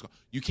Field, whatever it's called.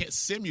 You can't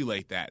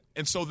simulate that.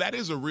 And so that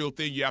is a real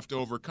thing you have to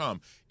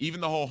overcome. Even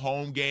the whole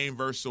home game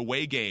versus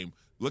away game.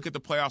 Look at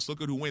the playoffs.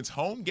 Look at who wins.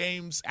 Home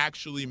games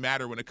actually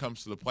matter when it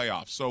comes to the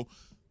playoffs. So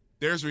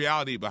there's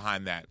reality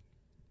behind that.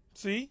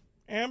 See,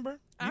 Amber?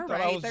 All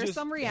right, there's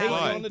some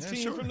reality. On the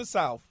team from the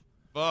South.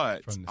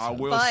 But I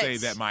will say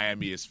that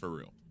Miami is for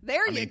real.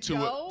 There you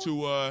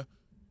go.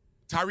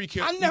 Tyreek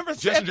Hill. I never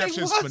said Justin they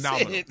Jefferson's wasn't.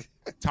 phenomenal.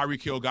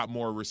 Tyreek Hill got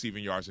more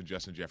receiving yards than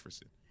Justin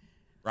Jefferson,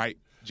 right?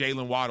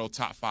 Jalen Waddle,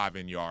 top 5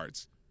 in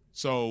yards.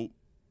 So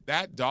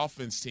that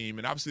Dolphins team,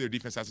 and obviously their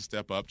defense has to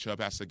step up.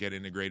 Chubb has to get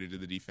integrated to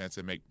the defense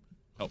and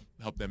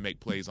help them make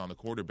plays on the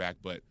quarterback.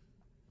 But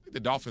I think the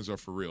Dolphins are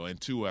for real, and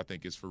Tua, I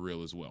think, is for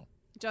real as well.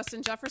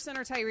 Justin Jefferson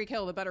or Tyreek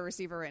Hill, the better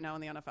receiver right now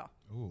in the NFL?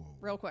 Ooh.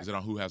 Real quick. Is it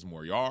on who has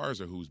more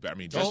yards or who's better? I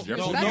mean, Don't Justin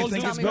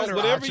think Jefferson. it's better,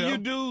 whatever Acho. you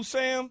do,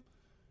 Sam,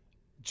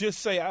 just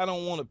say I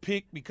don't want to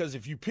pick, because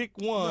if you pick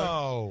one,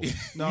 No, you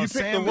pick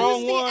Sam the wrong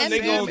Who's the one,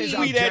 they're going MVP? to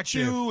tweet at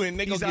Objective. you and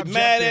they're going He's to get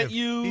mad at objective.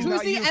 you. He's Who's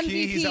not the you, Key.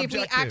 MVP He's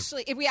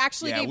if we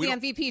actually Yeah, gave we the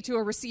don't- MVP to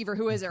a receiver?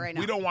 Who is it right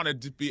now? We don't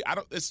want to be.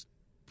 It's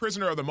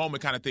prisoner of the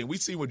moment kind of thing. We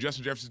see what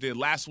Justin Jefferson did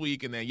last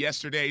week, and then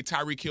yesterday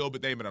Tyreek Hill,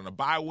 but they've been on a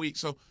bye week.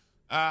 So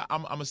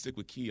I'm gonna stick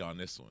with Key on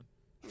this one.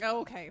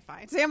 Okay,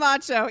 fine. Sam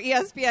Acho,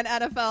 ESPN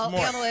NFL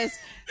analyst.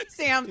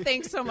 Sam,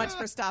 thanks so much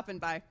for stopping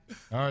by.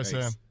 All right,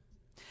 Thanks. Sam.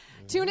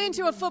 Tune in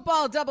to a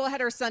football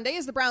doubleheader Sunday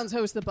as the Browns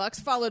host the Bucks,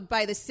 followed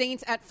by the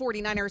Saints at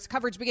 49ers.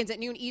 Coverage begins at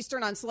noon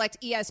Eastern on select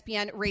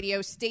ESPN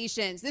radio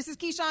stations. This is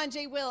Keyshawn,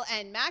 J. Will,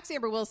 and Max.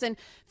 Amber Wilson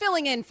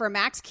filling in for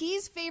Max.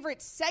 Key's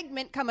favorite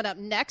segment coming up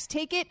next,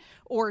 Take It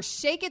or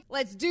Shake It.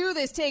 Let's do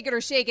this Take It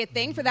or Shake It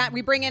thing. For that,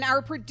 we bring in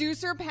our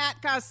producer,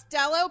 Pat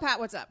Costello. Pat,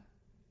 what's up?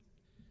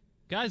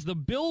 Guys, the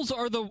Bills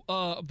are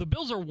the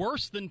Bills are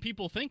worse than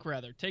people think.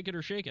 Rather, take it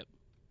or shake it.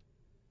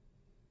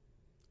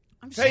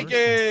 I'm Take sure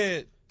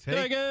it.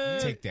 Take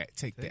it.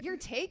 Take that. You're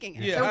taking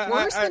it. Yeah, They're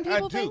worse than I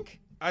people do. think?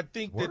 I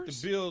think that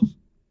Worse? the Bills.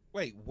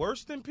 Wait,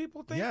 worse than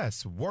people think?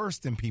 Yes, worse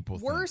than people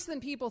think. Worse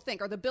than people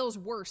think. Are the Bills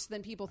worse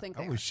than people think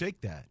they I are? would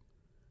shake that.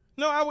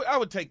 No, I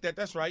would take that.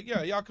 That's right.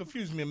 Yeah, y'all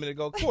confused me a minute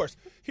ago. Of course.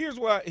 Here's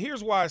why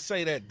I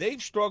say that.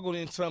 They've struggled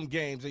in some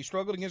games. They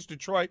struggled against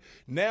Detroit.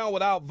 Now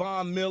without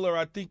Von Miller,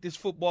 I think this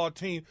football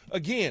team,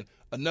 again,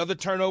 another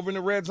turnover in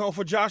the red zone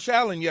for Josh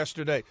Allen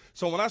yesterday.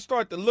 So when I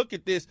start to look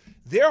at this,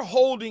 they're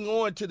holding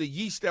on to the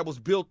yeast that was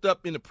built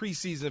up in the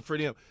preseason for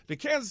them. The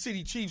Kansas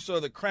City Chiefs are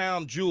the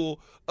crown jewel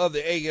of the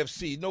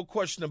AFC. No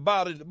question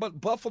about it. But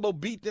Buffalo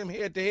beat them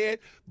head-to-head.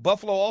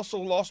 Buffalo also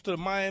lost to the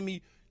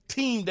Miami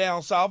team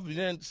down south. We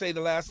didn't say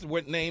the last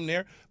name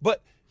there.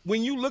 But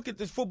when you look at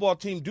this football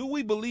team, do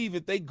we believe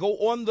if they go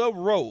on the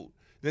road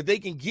that they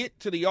can get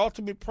to the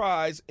ultimate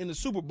prize in the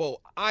Super Bowl?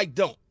 I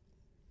don't.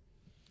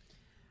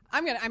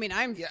 I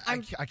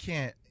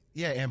can't.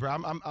 Yeah, Amber,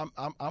 I'm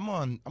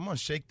on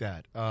shake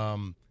that.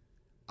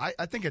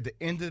 I think at the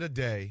end of the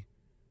day,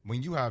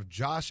 when you have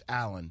Josh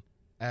Allen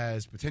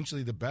as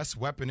potentially the best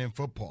weapon in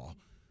football,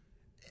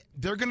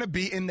 they're going to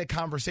be in the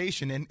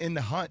conversation and in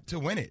the hunt to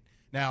win it.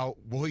 Now,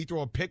 will he throw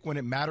a pick when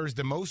it matters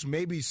the most?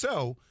 Maybe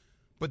so,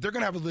 but they're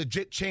going to have a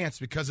legit chance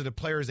because of the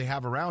players they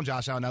have around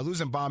Josh Allen. Now,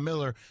 losing Von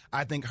Miller,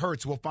 I think,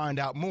 hurts. We'll find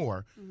out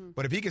more. Mm-hmm.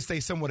 But if he can stay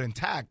somewhat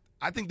intact,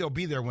 I think they'll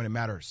be there when it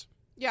matters.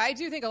 Yeah, I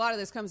do think a lot of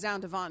this comes down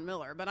to Von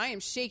Miller, but I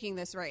am shaking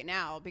this right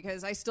now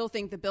because I still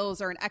think the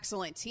Bills are an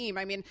excellent team.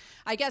 I mean,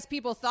 I guess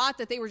people thought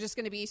that they were just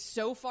going to be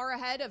so far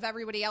ahead of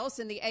everybody else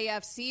in the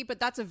AFC, but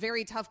that's a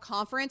very tough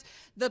conference.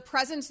 The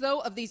presence, though,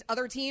 of these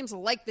other teams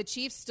like the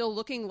Chiefs still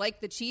looking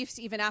like the Chiefs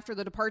even after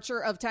the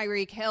departure of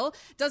Tyreek Hill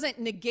doesn't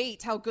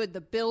negate how good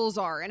the Bills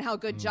are and how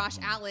good Josh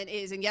Allen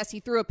is. And yes,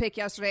 he threw a pick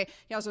yesterday.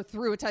 He also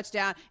threw a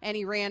touchdown, and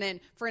he ran in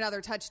for another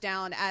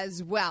touchdown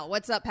as well.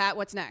 What's up, Pat?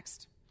 What's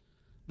next?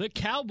 The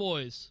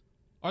Cowboys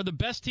are the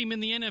best team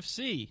in the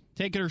NFC.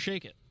 Take it or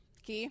shake it.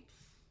 Key?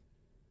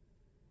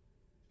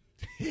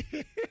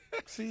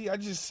 See, I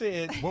just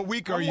said. What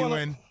week are you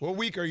in? What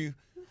week are you?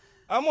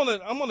 I'm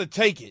gonna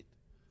take it.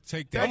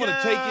 Take that. I'm gonna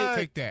take it.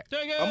 Take that.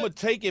 Take it. I'm gonna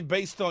take it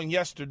based on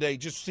yesterday,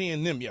 just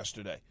seeing them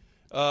yesterday,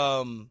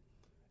 and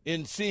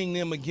seeing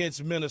them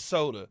against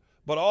Minnesota,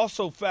 but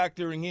also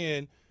factoring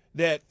in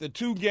that the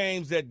two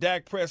games that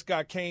Dak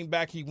Prescott came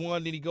back, he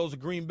won, then he goes to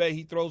Green Bay,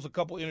 he throws a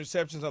couple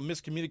interceptions on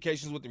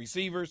miscommunications with the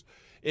receivers,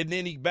 and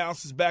then he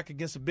bounces back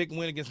against a big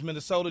win against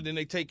Minnesota. Then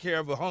they take care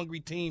of a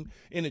hungry team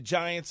in the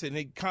Giants, and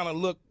they kind of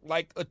look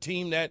like a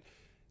team that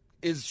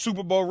is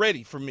Super Bowl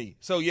ready for me.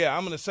 So, yeah,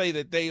 I'm going to say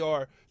that they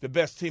are the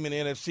best team in the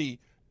NFC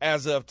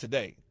as of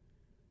today.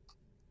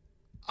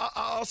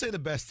 I'll say the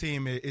best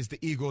team is the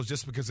Eagles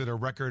just because of their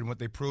record and what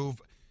they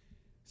prove.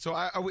 So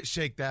I would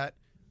shake that.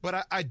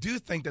 But I do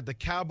think that the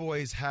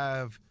Cowboys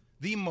have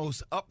the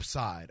most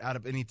upside out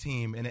of any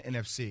team in the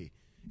NFC.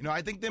 You know,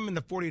 I think them and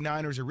the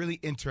 49ers are really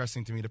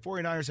interesting to me. The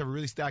 49ers have a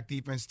really stacked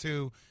defense,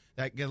 too,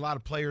 that get a lot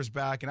of players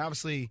back. And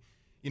obviously,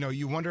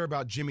 you wonder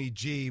about Jimmy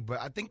G, but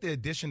I think the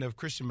addition of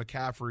Christian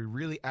McCaffrey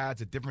really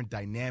adds a different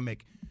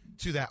dynamic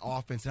to that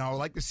offense. And I would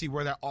like to see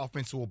where that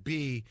offense will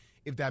be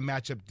if that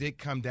matchup did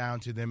come down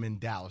to them in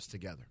Dallas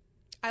together.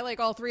 I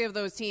like all three of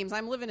those teams.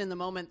 I'm living in the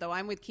moment, though.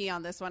 I'm with Key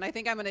on this one. I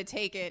think I'm going to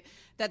take it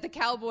that the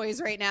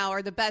Cowboys right now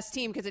are the best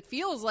team because it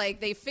feels like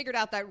they figured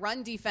out that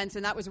run defense,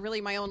 and that was really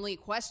my only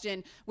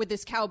question with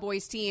this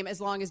Cowboys team as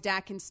long as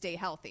Dak can stay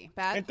healthy.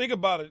 Pat? And think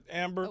about it,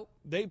 Amber.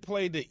 They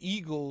played the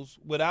Eagles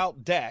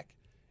without Dak,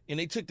 and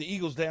they took the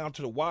Eagles down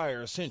to the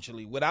wire,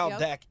 essentially, without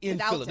Dak in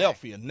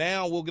Philadelphia. Dak.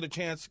 Now we'll get a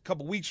chance a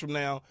couple weeks from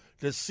now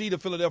to see the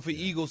Philadelphia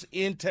Eagles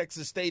in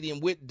Texas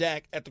Stadium with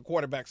Dak at the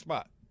quarterback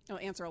spot. It'll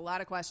answer a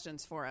lot of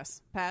questions for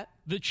us. Pat?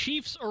 The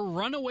Chiefs are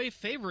runaway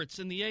favorites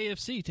in the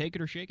AFC. Take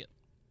it or shake it.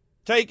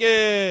 Take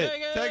it.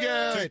 Take it.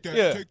 Take that.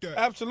 Yeah, Take that.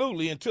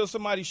 absolutely. Until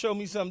somebody show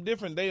me something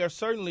different, they are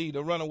certainly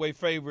the runaway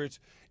favorites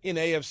in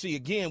the AFC.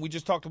 Again, we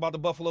just talked about the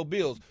Buffalo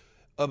Bills,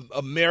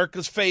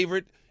 America's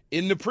favorite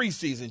in the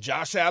preseason.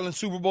 Josh Allen,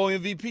 Super Bowl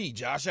MVP.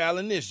 Josh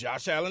Allen this,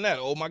 Josh Allen that.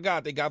 Oh, my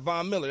God, they got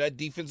Von Miller. That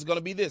defense is going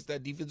to be this.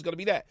 That defense is going to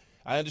be that.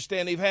 I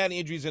understand they've had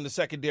injuries in the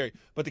secondary.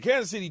 But the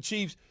Kansas City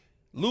Chiefs,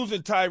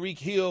 losing Tyreek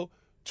Hill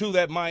to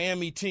that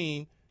Miami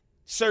team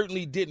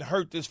certainly didn't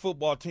hurt this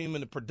football team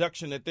in the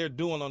production that they're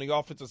doing on the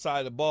offensive side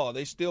of the ball.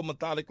 They still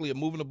methodically are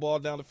moving the ball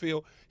down the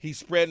field. He's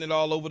spreading it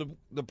all over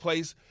the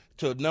place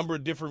to a number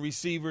of different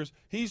receivers.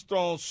 He's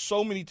thrown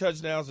so many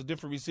touchdowns to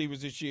different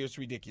receivers this year. It's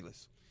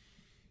ridiculous.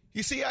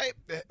 You see,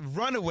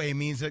 runaway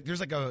means that there's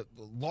like a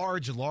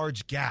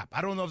large gap.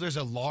 I don't know if there's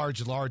a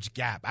large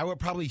gap. I would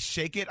probably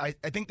shake it. I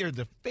think they're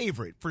the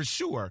favorite for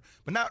sure,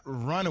 but not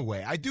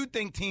runaway. I do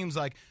think teams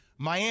like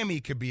Miami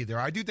could be there.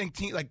 I do think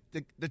like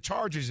the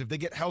Chargers, if they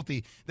get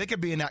healthy, they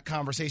could be in that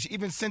conversation.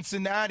 Even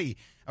Cincinnati.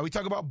 We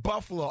talk about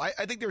Buffalo. I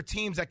think there are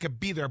teams that could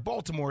be there.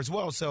 Baltimore as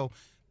well. So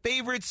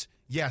favorites,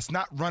 yes,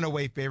 not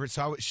runaway favorites.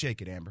 So I would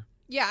shake it, Amber.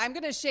 Yeah, I'm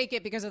going to shake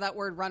it because of that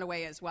word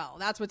runaway as well.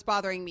 That's what's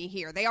bothering me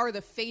here. They are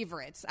the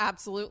favorites,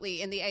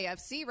 absolutely, in the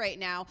AFC right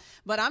now,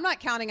 but I'm not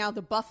counting out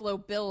the Buffalo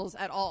Bills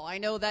at all. I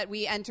know that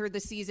we entered the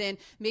season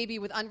maybe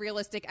with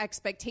unrealistic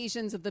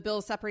expectations of the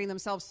Bills separating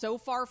themselves so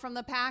far from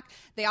the pack.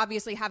 They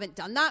obviously haven't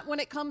done that when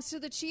it comes to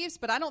the Chiefs,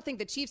 but I don't think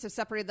the Chiefs have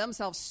separated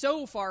themselves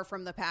so far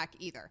from the pack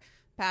either.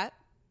 Pat?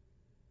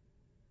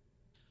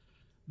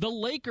 The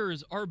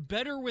Lakers are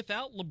better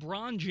without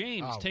LeBron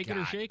James. Take it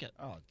or shake it.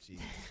 Oh, jeez.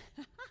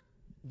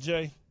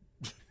 Jay?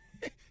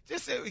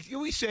 Just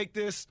can we shake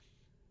this?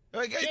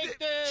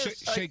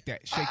 Shake this.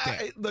 Shake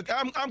that. Look,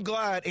 I'm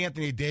glad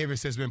Anthony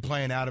Davis has been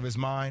playing out of his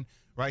mind,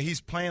 right? He's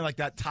playing like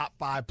that top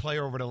 5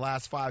 player over the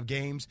last 5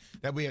 games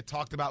that we had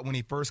talked about when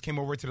he first came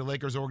over to the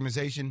Lakers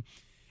organization.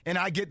 And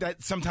I get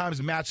that sometimes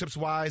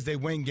matchups-wise they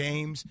win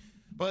games,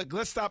 but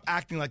let's stop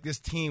acting like this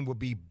team would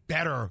be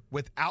better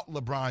without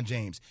LeBron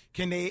James.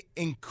 Can they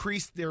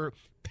increase their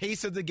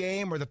pace of the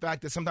game or the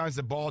fact that sometimes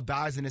the ball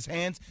dies in his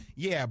hands?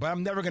 Yeah, but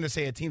I'm never going to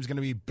say a team's going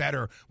to be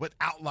better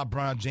without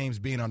LeBron James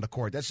being on the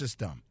court. That's just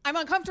dumb. I'm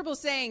uncomfortable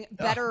saying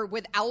better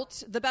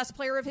without the best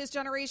player of his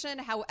generation.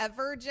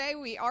 However, Jay,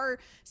 we are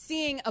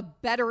seeing a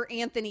better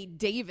Anthony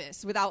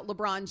Davis without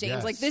LeBron James.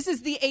 Yes. Like, this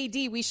is the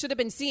AD we should have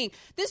been seeing.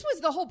 This was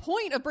the whole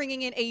point of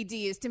bringing in AD,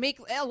 is to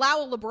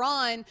allow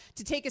LeBron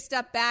to take a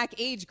step back,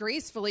 age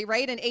gracefully,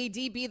 right? And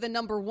AD be the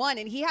number one.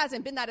 And he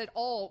hasn't been that at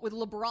all with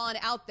LeBron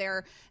out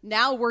there.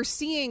 Now we're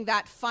seeing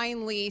that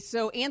finally.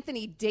 So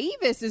Anthony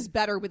Davis is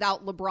better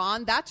without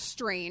LeBron. That's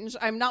strange.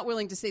 I'm not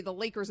willing to say the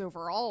Lakers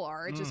overall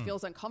are. It just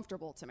feels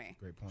uncomfortable to me.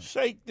 Great point.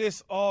 Shake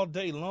this all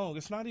day long.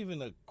 It's not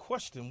even a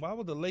question. Why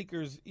would the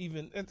Lakers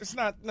even – it's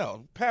not –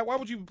 no. Pat, why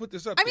would you put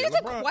this up I mean, there?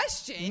 it's a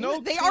question.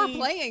 No they team, are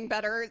playing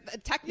better,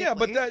 technically. Yeah,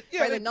 but by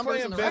they're the numbers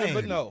playing in the better,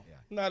 record. but no. Yeah.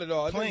 Not at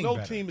all. Playing No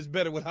better. team is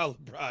better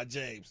without LeBron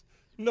James.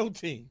 No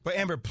team. But,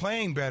 Amber,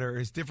 playing better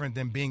is different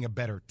than being a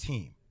better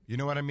team. You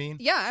know what I mean?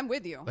 Yeah, I'm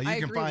with you. Like I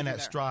you can agree find with you that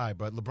there. stride,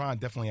 but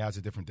LeBron definitely adds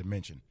a different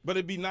dimension. But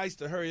it'd be nice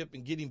to hurry up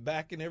and get him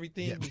back and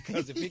everything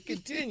because if it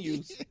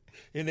continues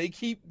and they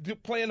keep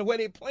playing the way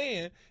they're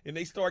playing and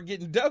they start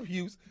getting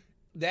W's,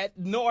 that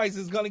noise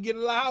is going to get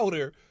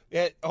louder.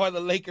 Are the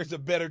Lakers a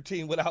better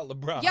team without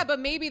LeBron? Yeah, but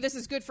maybe this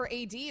is good for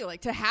AD,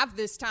 like to have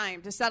this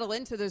time to settle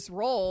into this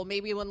role.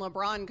 Maybe when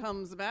LeBron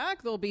comes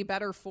back, they'll be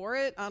better for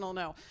it. I don't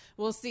know.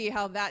 We'll see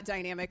how that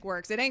dynamic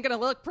works. It ain't going to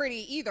look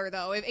pretty either,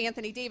 though. If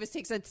Anthony Davis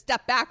takes a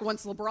step back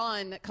once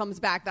LeBron comes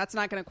back, that's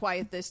not going to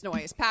quiet this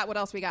noise. Pat, what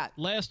else we got?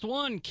 Last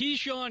one.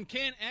 Keyshawn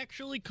can't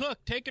actually cook.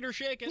 Take it or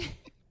shake it.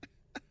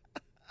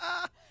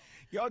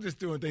 Y'all just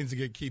doing things to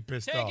get Keith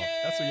pissed Take off. it!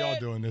 That's what y'all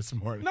doing this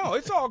morning. No,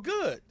 it's all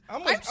good.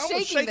 I'm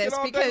shaking shake this it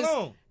all day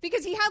long.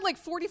 because he had like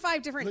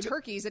 45 different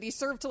turkeys that he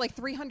served to like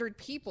 300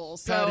 people.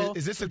 So Pat,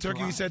 is this the turkey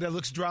you said that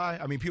looks dry?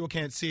 I mean, people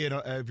can't see it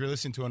if you're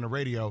listening to it on the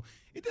radio.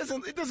 It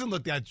doesn't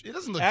look that. It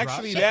doesn't look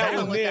Actually, dry. doesn't that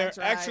one look there. that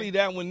dry. Actually,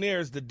 that one there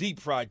is the deep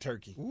fried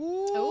turkey.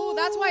 oh,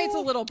 that's why it's a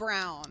little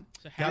brown.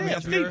 Got me Yeah,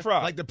 up deep here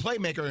fried. like the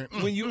playmaker.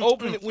 When you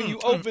open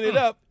it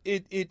up,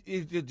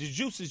 the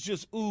juices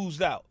just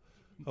oozed out.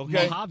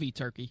 Okay. Mojave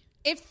turkey.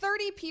 If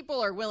 30 people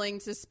are willing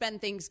to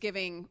spend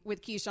Thanksgiving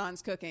with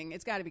Keyshawn's cooking,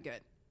 it's got to be good.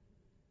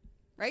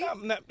 right?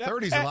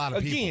 30 is a lot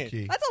of people,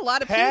 Key. That's a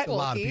lot of Pat, people, a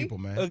lot Key. of people,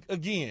 man.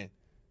 Again,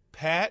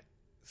 Pat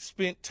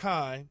spent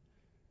time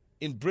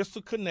in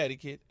Bristol,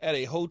 Connecticut at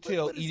a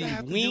hotel What does eating that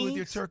have to wings. do with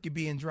your turkey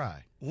being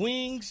dry?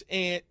 Wings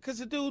and because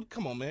the dude,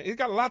 come on, man, it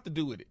got a lot to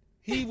do with it.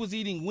 He was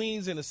eating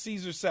wings and a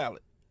Caesar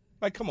salad.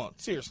 Like, come on,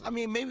 seriously. I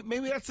mean,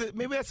 maybe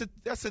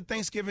that's a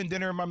Thanksgiving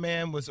dinner my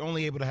man was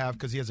only able to have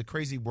because he has a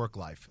crazy work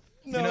life.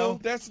 No, you know?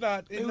 that's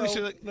not. Maybe No, we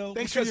should, no,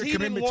 thanks for because your he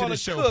didn't commitment to want the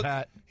to show, cook.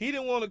 Pat. He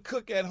didn't want to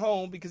cook at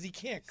home because he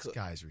can't cook.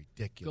 This guy's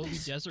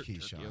ridiculous. Go desert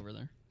Keyshawn. turkey over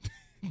there.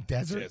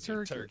 Desert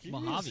turkey.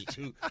 Mojave.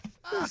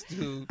 This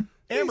dude.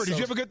 Amber, did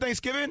you have a good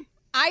Thanksgiving?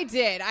 I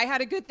did. I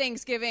had a good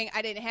Thanksgiving.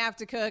 I didn't have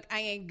to cook. I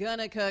ain't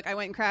gonna cook. I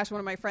went and crashed one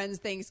of my friends'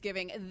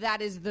 Thanksgiving.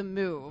 That is the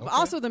move. Okay.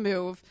 Also the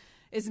move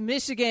is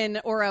Michigan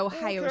or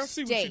Ohio I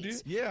see what you State.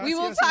 did. Yeah, we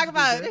will talk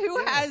about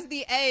who has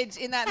the edge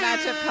in that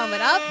matchup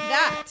coming up.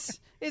 That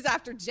is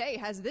after Jay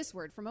has this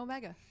word from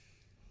Omega.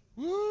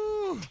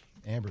 Woo!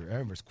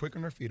 Amber's quick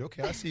on her feet.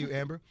 Okay, I see you,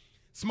 Amber.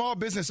 Small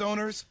business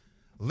owners,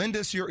 lend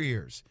us your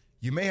ears.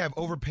 You may have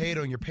overpaid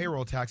on your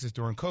payroll taxes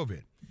during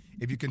COVID.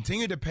 If you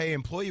continue to pay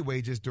employee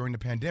wages during the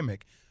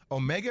pandemic,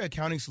 Omega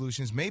Accounting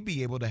Solutions may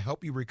be able to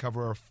help you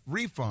recover a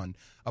refund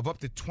of up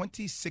to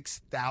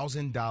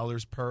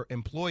 $26,000 per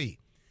employee.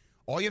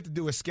 All you have to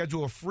do is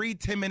schedule a free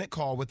 10-minute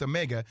call with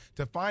Omega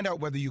to find out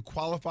whether you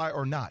qualify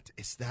or not.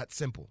 It's that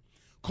simple.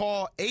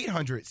 Call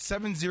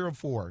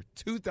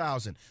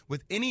 800-704-2000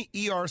 with any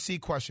ERC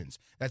questions.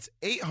 That's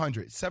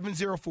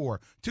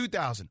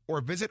 800-704-2000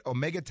 or visit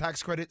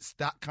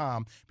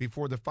OmegaTaxCredits.com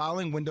before the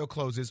filing window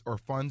closes or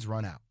funds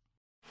run out.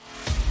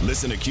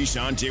 Listen to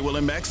Keyshawn, J. Will,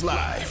 and Max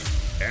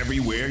live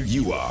everywhere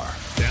you are.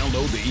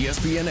 Download the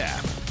ESPN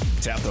app.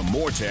 Tap the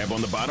More tab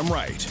on the bottom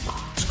right.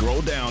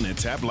 Scroll down and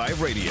tap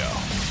Live Radio.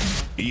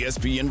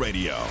 ESPN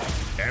Radio,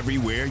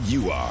 everywhere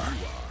you are.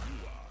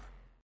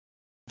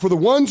 For the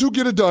ones who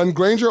get it done,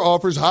 Grainger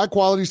offers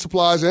high-quality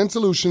supplies and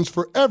solutions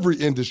for every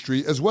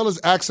industry, as well as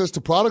access to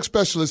product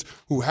specialists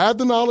who have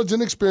the knowledge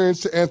and experience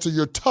to answer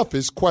your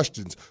toughest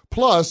questions.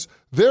 Plus,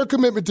 their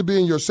commitment to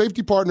being your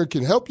safety partner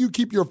can help you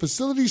keep your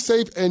facility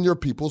safe and your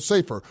people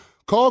safer.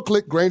 Call,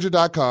 click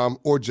Grainger.com,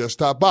 or just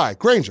stop by.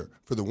 Grainger,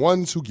 for the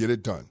ones who get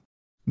it done.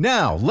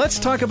 Now, let's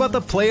talk about the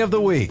play of the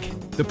week.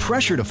 The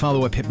pressure to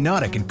follow up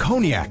Hypnotic and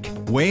Cognac,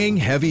 weighing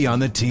heavy on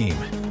the team.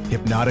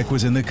 Hypnotic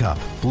was in the cup,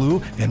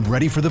 blue, and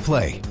ready for the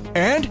play.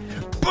 And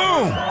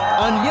boom!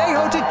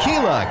 Añejo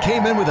Tequila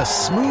came in with a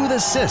smooth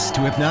assist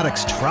to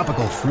Hypnotic's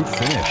tropical fruit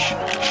finish.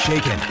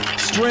 Shaken,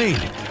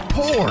 strained,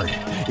 poured.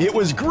 It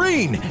was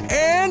green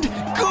and good!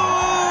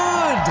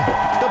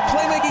 The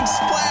playmaking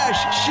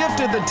splash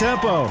shifted the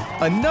tempo.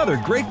 Another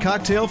great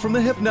cocktail from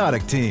the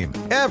Hypnotic team.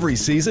 Every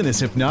season is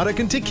Hypnotic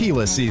and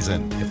Tequila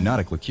season.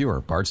 Hypnotic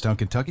Liqueur, Bardstown,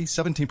 Kentucky,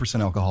 17%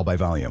 alcohol by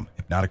volume.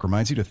 Hypnotic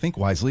reminds you to think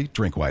wisely,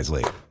 drink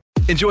wisely.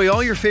 Enjoy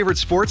all your favorite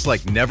sports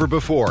like never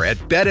before at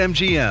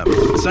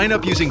BetMGM. Sign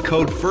up using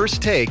code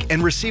FIRSTTAKE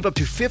and receive up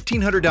to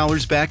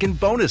 $1,500 back in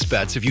bonus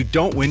bets if you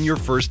don't win your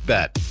first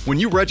bet. When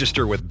you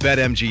register with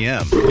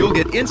BetMGM, you'll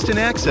get instant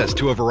access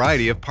to a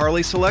variety of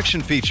parlay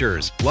selection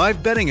features,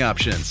 live betting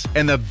options,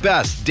 and the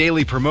best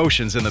daily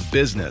promotions in the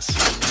business.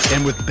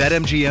 And with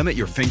BetMGM at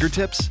your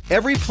fingertips,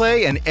 every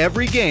play and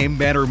every game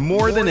matter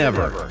more than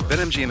ever.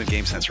 BetMGM and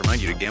GameSense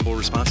remind you to gamble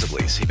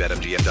responsibly. See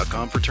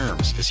BetMGM.com for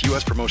terms. This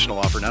U.S. promotional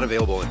offer not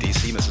available in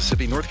D.C.,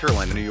 Mississippi, North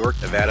Carolina, New York,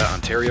 Nevada,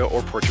 Ontario,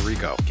 or Puerto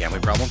Rico.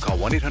 Gambling problem? Call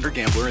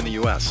 1-800-GAMBLER in the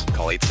U.S.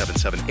 Call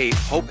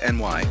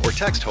 877-8-HOPE-NY or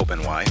text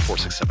HOPE-NY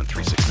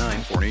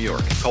 467-369 for New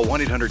York. Call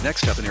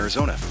 1-800-NEXT-STEP in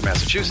Arizona. For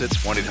Massachusetts,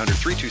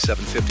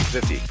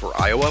 1-800-327-5050. For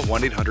Iowa,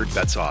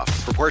 1-800-BETS-OFF.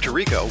 For Puerto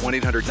Rico,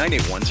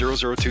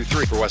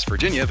 1-800-981-0023. For West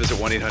Virginia, visit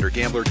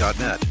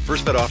 1-800-GAMBLER.net.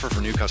 First bet offer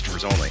for new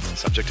customers only.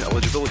 Subject to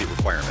eligibility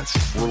requirements.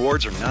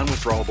 Rewards are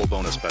non-withdrawable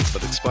bonus bets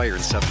that expire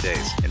in 7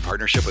 days. In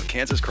partnership with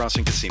Kansas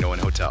Crossing Casino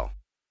and Hotel.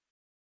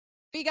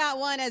 We got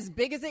one as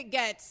big as it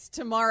gets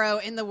tomorrow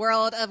in the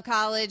world of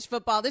college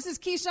football. This is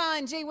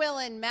Keyshawn, J. Will,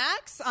 and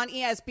Max on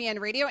ESPN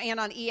Radio and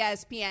on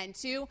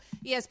ESPN2.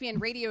 ESPN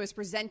Radio is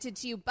presented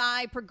to you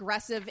by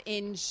Progressive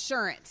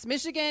Insurance.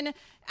 Michigan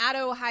at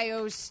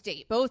Ohio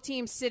State. Both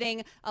teams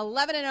sitting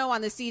 11-0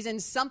 on the season.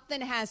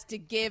 Something has to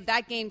give.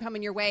 That game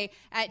coming your way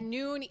at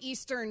noon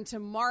Eastern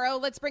tomorrow.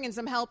 Let's bring in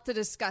some help to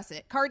discuss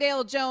it.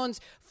 Cardale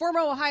Jones, former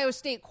Ohio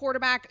State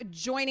quarterback,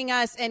 joining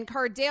us. And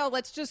Cardale,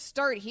 let's just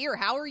start here.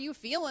 How are you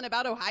feeling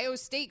about Ohio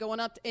State going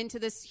up into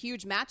this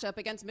huge matchup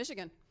against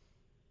Michigan?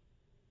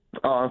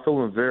 Oh, I'm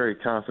feeling very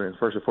confident.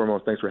 First and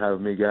foremost, thanks for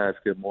having me, guys.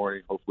 Good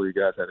morning. Hopefully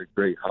you guys had a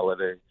great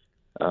holiday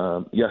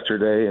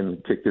yesterday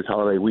and kicked this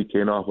holiday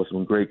weekend off with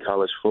some great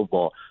college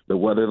football. The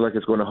weather like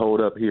it's going to hold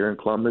up here in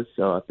Columbus,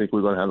 so I think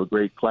we're going to have a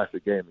great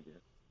classic game again.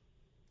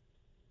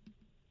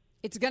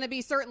 It's going to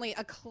be certainly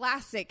a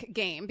classic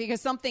game because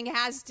something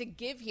has to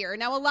give here.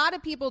 Now, a lot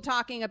of people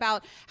talking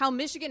about how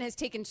Michigan has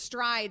taken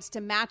strides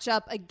to match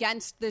up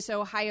against this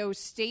Ohio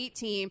State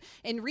team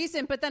in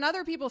recent, but then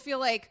other people feel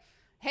like,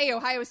 hey,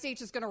 Ohio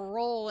State's just going to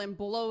roll and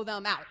blow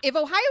them out. If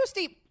Ohio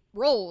State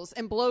rolls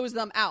and blows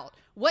them out,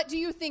 what do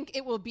you think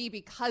it will be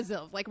because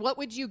of? Like, what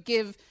would you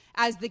give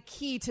as the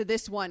key to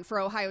this one for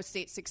Ohio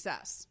State's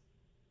success?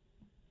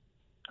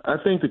 I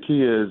think the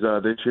key is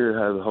this year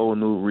has a whole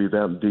new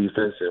revamped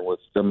defense, and with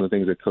some of the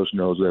things that Coach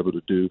Knowles was able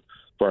to do as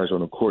far as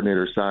on the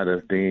coordinator side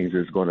of things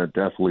is going to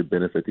definitely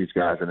benefit these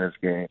guys in this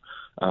game.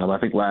 I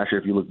think last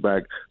year, if you look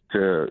back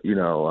to,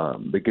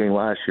 the game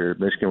last year,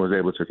 Michigan was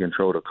able to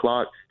control the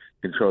clock,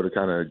 control the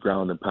kind of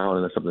ground and pound,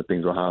 and that's some of the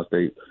things Ohio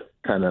State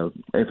kind of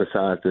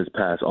emphasized this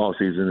past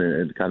offseason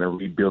and kind of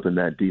rebuilding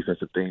that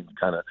defensive thing,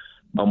 kind of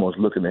almost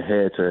looking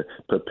ahead to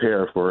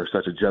prepare for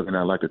such a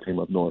juggernaut like the team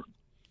up north.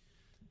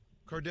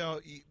 Cardell,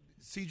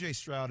 C.J.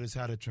 Stroud has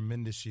had a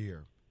tremendous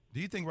year.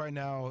 Do you think right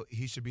now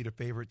he should be the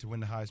favorite to win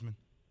the Heisman?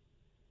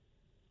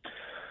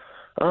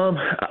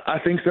 I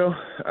think so.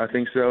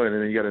 And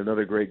then you got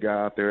another great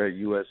guy out there at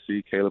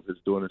USC. Caleb is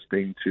doing his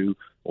thing, too,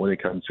 when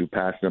it comes to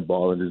passing the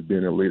ball and just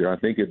being a leader. I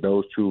think if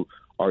those two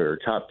are your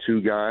top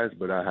two guys,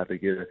 but I have to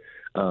give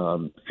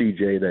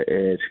C.J. the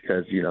edge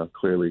because,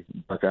 clearly,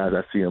 Buckeyes,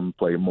 I see him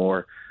play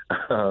more.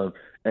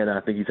 And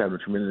I think he's having a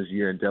tremendous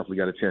year and definitely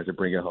got a chance to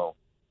bring it home.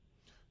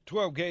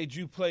 12 Gage,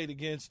 you played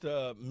against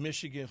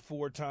Michigan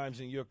 4 times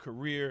in your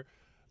career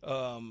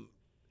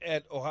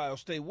at Ohio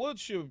State.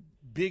 What's your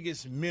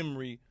biggest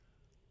memory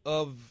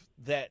of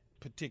that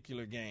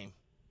particular game?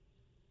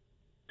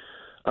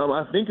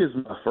 I think it's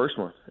my first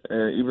one.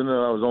 And even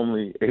though I was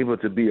only able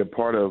to be a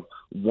part of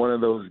one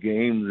of those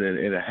games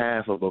and a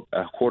half of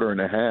a quarter and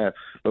a half,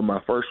 but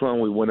my first one,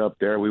 we went up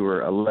there. We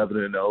were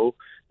 11-0,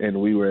 and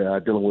we were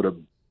dealing with a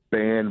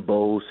banned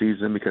bowl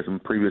season because some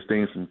previous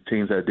things, some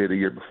teams that did a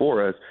year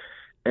before us.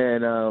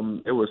 And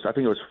it was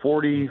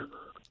 41-42,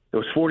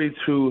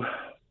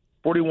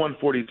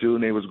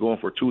 and they was going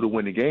for 2 to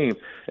win the game.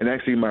 And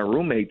actually, my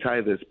roommate,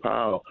 Tyvis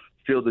Powell,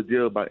 sealed the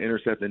deal by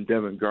intercepting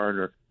Devin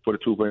Gardner for the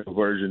 2-point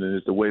conversion, and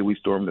it's the way we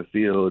stormed the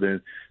field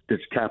and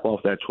just cap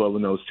off that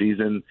 12-0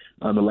 season,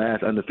 the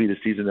last undefeated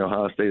season that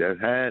Ohio State has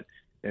had,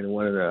 and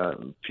one of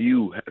the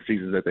few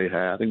seasons that they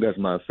had. I think that's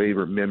my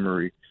favorite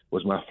memory,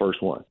 was my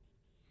first one.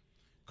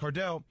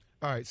 Cardell,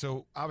 all right,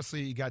 so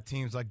obviously you got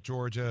teams like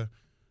Georgia,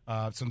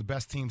 some of the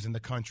best teams in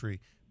the country.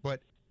 But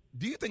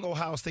do you think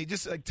Ohio State,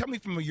 just tell me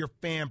from your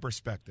fan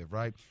perspective,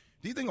 right?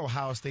 Do you think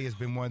Ohio State has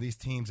been one of these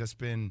teams that's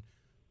been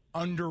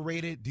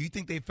underrated? Do you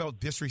think they felt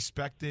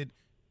disrespected?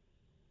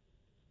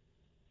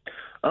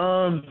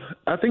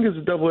 I think it's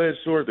a double-edged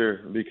sword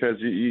there because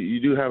you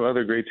do have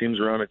other great teams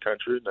around the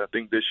country. And I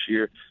think this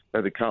year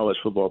that the college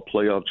football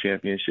playoff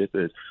championship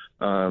is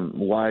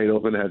wide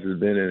open as it's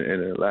been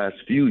in the last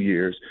few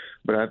years.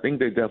 But I think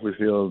they definitely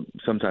feel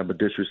some type of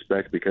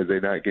disrespect because they're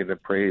not getting the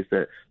praise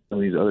that some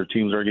of these other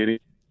teams are getting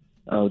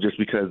just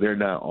because they're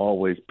not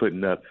always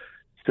putting up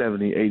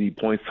 70, 80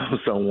 points on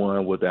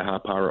someone with the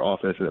high-power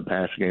offense in the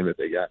pass game that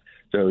they got.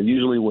 So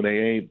usually when they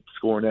ain't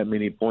scoring that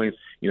many points,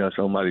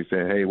 somebody's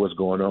saying, hey, what's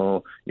going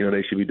on?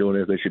 They should be doing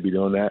this, they should be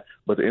doing that.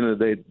 But at the end of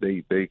the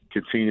day, they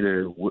continue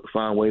to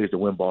find ways to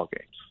win ball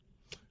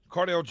games.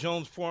 Cardell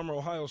Jones, former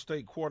Ohio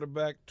State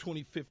quarterback,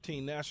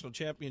 2015 national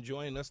champion,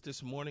 joining us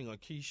this morning on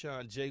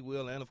Keyshawn, J.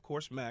 Will, and, of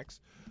course,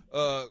 Max.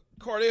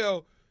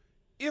 Cardell,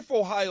 if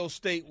Ohio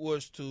State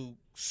was to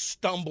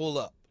stumble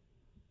up,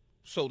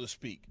 so to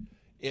speak,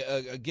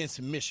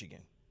 against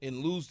Michigan and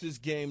lose this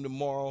game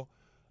tomorrow,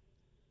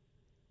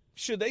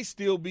 should they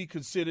still be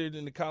considered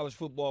in the college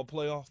football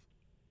playoff?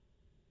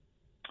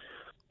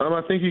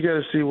 I think you got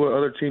to see what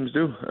other teams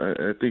do.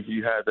 I think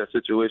you had that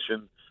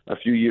situation a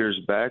few years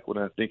back when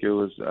I think it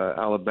was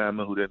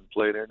Alabama who didn't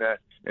play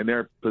in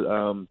their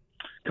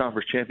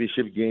conference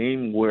championship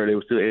game where they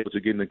were still able to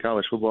get in the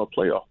college football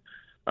playoff.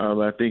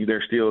 I think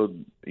they're still,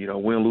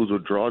 win, lose, or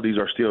draw. These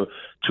are still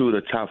 2 of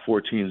the top 4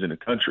 teams in the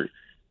country.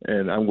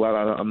 And I'm glad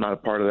I'm not a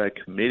part of that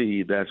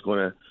committee that's going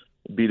to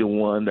be the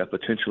one that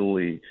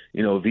potentially,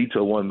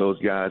 veto one of those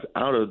guys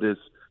out of this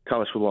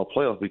college football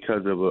playoff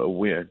because of a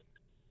win.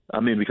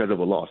 Because of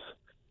a loss.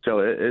 So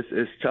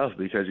it's tough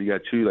because you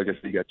got two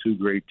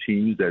great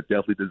teams that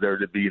definitely deserve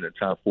to be in the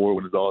top 4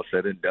 when it's all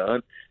said and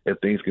done if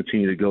things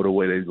continue to go the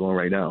way they're going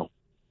right now.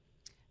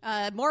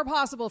 More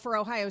possible for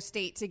Ohio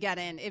State to get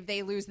in if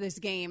they lose this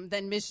game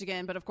than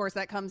Michigan. But, of course,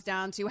 that comes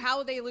down to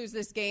how they lose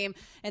this game,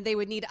 and they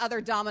would need other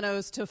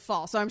dominoes to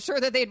fall. So I'm sure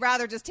that they'd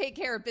rather just take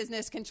care of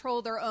business,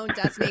 control their own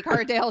destiny.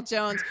 Cardale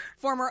Jones,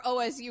 former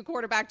OSU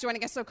quarterback,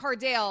 joining us. So,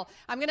 Cardale,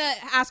 I'm going to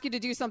ask you to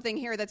do something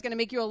here that's going to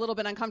make you a little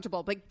bit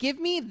uncomfortable. But give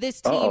me this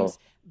team's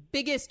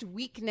biggest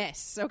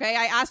weakness, okay?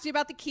 I asked you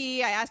about the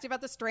key. I asked you about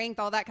the strength,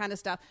 all that kind of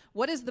stuff.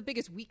 What is the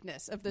biggest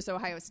weakness of this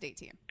Ohio State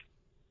team?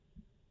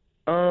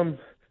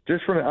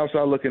 Just from the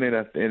outside looking in,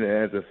 and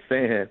as a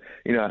fan,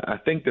 I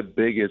think the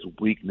biggest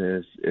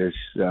weakness is,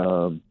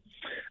 I'm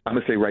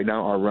going to say right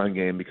now, our run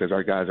game because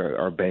our guys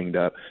are banged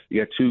up.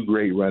 You got 2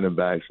 great running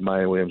backs,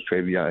 Maya Williams,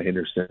 Travion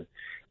Henderson,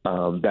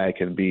 that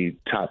can be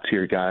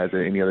top-tier guys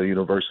at any other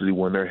university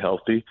when they're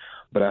healthy.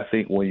 But I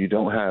think when you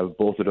don't have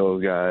both of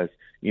those guys,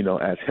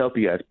 as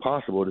healthy as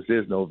possible, this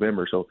is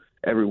November, so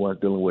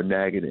everyone's dealing with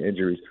nagging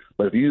injuries.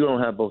 But if you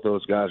don't have both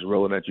those guys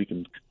rolling that you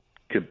can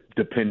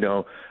depend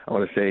on, I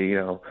want to say,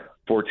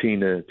 14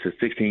 to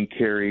 16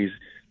 carries,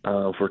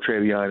 for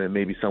Travion and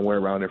maybe somewhere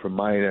around there for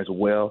Mayan as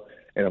well.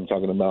 And I'm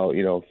talking about,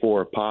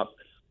 for Pop.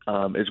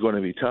 It's going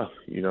to be tough.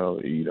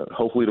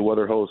 Hopefully the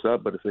weather holds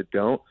up, but if it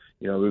don't,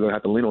 we're going to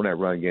have to lean on that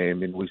run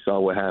game. And we saw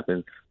what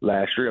happened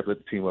last year up at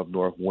the team up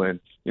north when,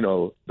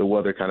 the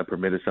weather kind of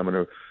permitted some of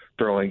the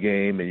throwing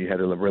game and you had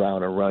to rely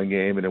on a run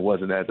game and it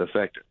wasn't as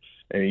effective.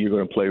 And you're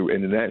going to play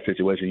in that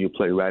situation, you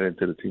play right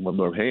into the team up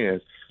north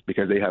hands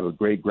because they have a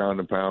great ground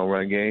and pound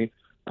run game.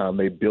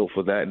 They built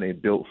for that and they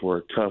built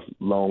for tough,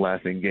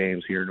 long-lasting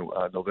games here in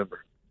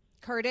November.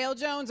 Cardale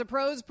Jones, a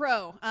pro's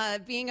pro,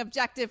 being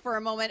objective for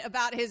a moment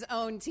about his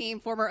own team,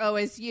 former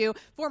OSU,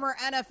 former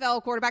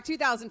NFL quarterback,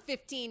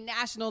 2015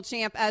 national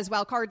champ as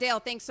well.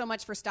 Cardale, thanks so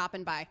much for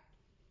stopping by.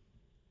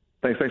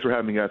 Thanks for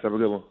having me, guys. Have a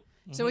good one.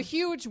 So a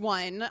huge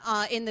one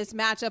in this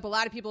matchup. A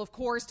lot of people, of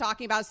course,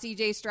 talking about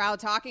C.J. Stroud,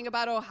 talking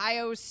about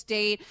Ohio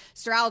State.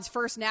 Stroud's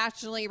first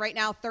nationally right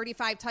now,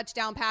 35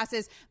 touchdown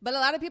passes. But a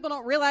lot of people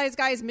don't realize,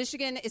 guys,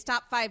 Michigan is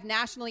top 5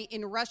 nationally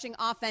in rushing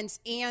offense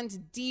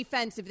and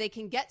defense. If they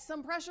can get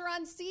some pressure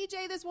on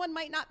C.J., this one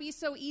might not be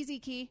so easy,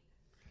 Key.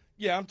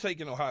 Yeah, I'm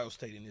taking Ohio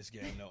State in this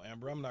game, though,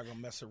 Amber. I'm not going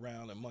to mess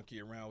around and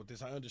monkey around with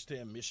this. I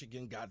understand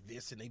Michigan got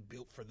this and they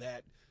built for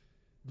that.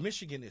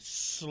 Michigan is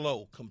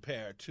slow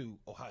compared to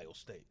Ohio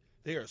State.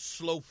 They're a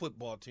slow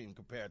football team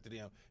compared to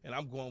them, and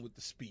I'm going with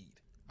the speed.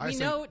 We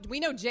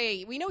know,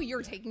 Jay. We know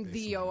you're taking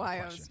the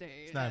Ohio State.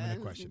 It's not even a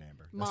question,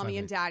 Amber. Mommy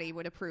and Daddy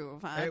would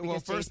approve. Hey, well,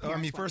 first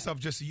off,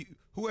 just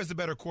who has the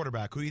better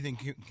quarterback? Who do you think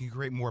can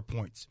create more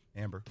points,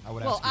 Amber? I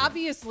would ask. Well,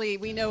 obviously,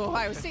 we know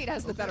Ohio State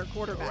has the better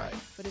quarterback.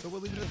 Right. But if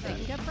they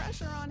can get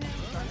pressure on him,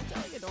 I'm trying to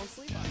tell you, don't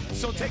sleep on him.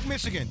 So take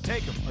Michigan.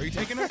 Take them. Are you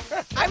taking them?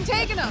 I'm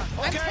taking them.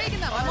 Okay. I'm taking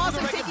them. I'm also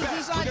taking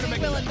Keyshawn, J.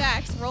 Will, and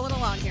Max. Rolling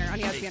along here on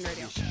ESPN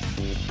Radio.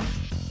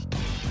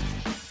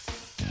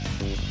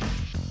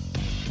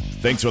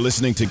 Thanks for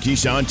listening to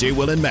Keyshawn, J.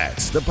 Will, and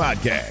Max, the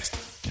podcast.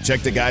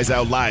 Check the guys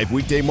out live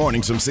weekday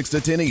mornings from 6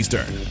 to 10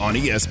 Eastern on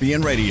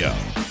ESPN Radio.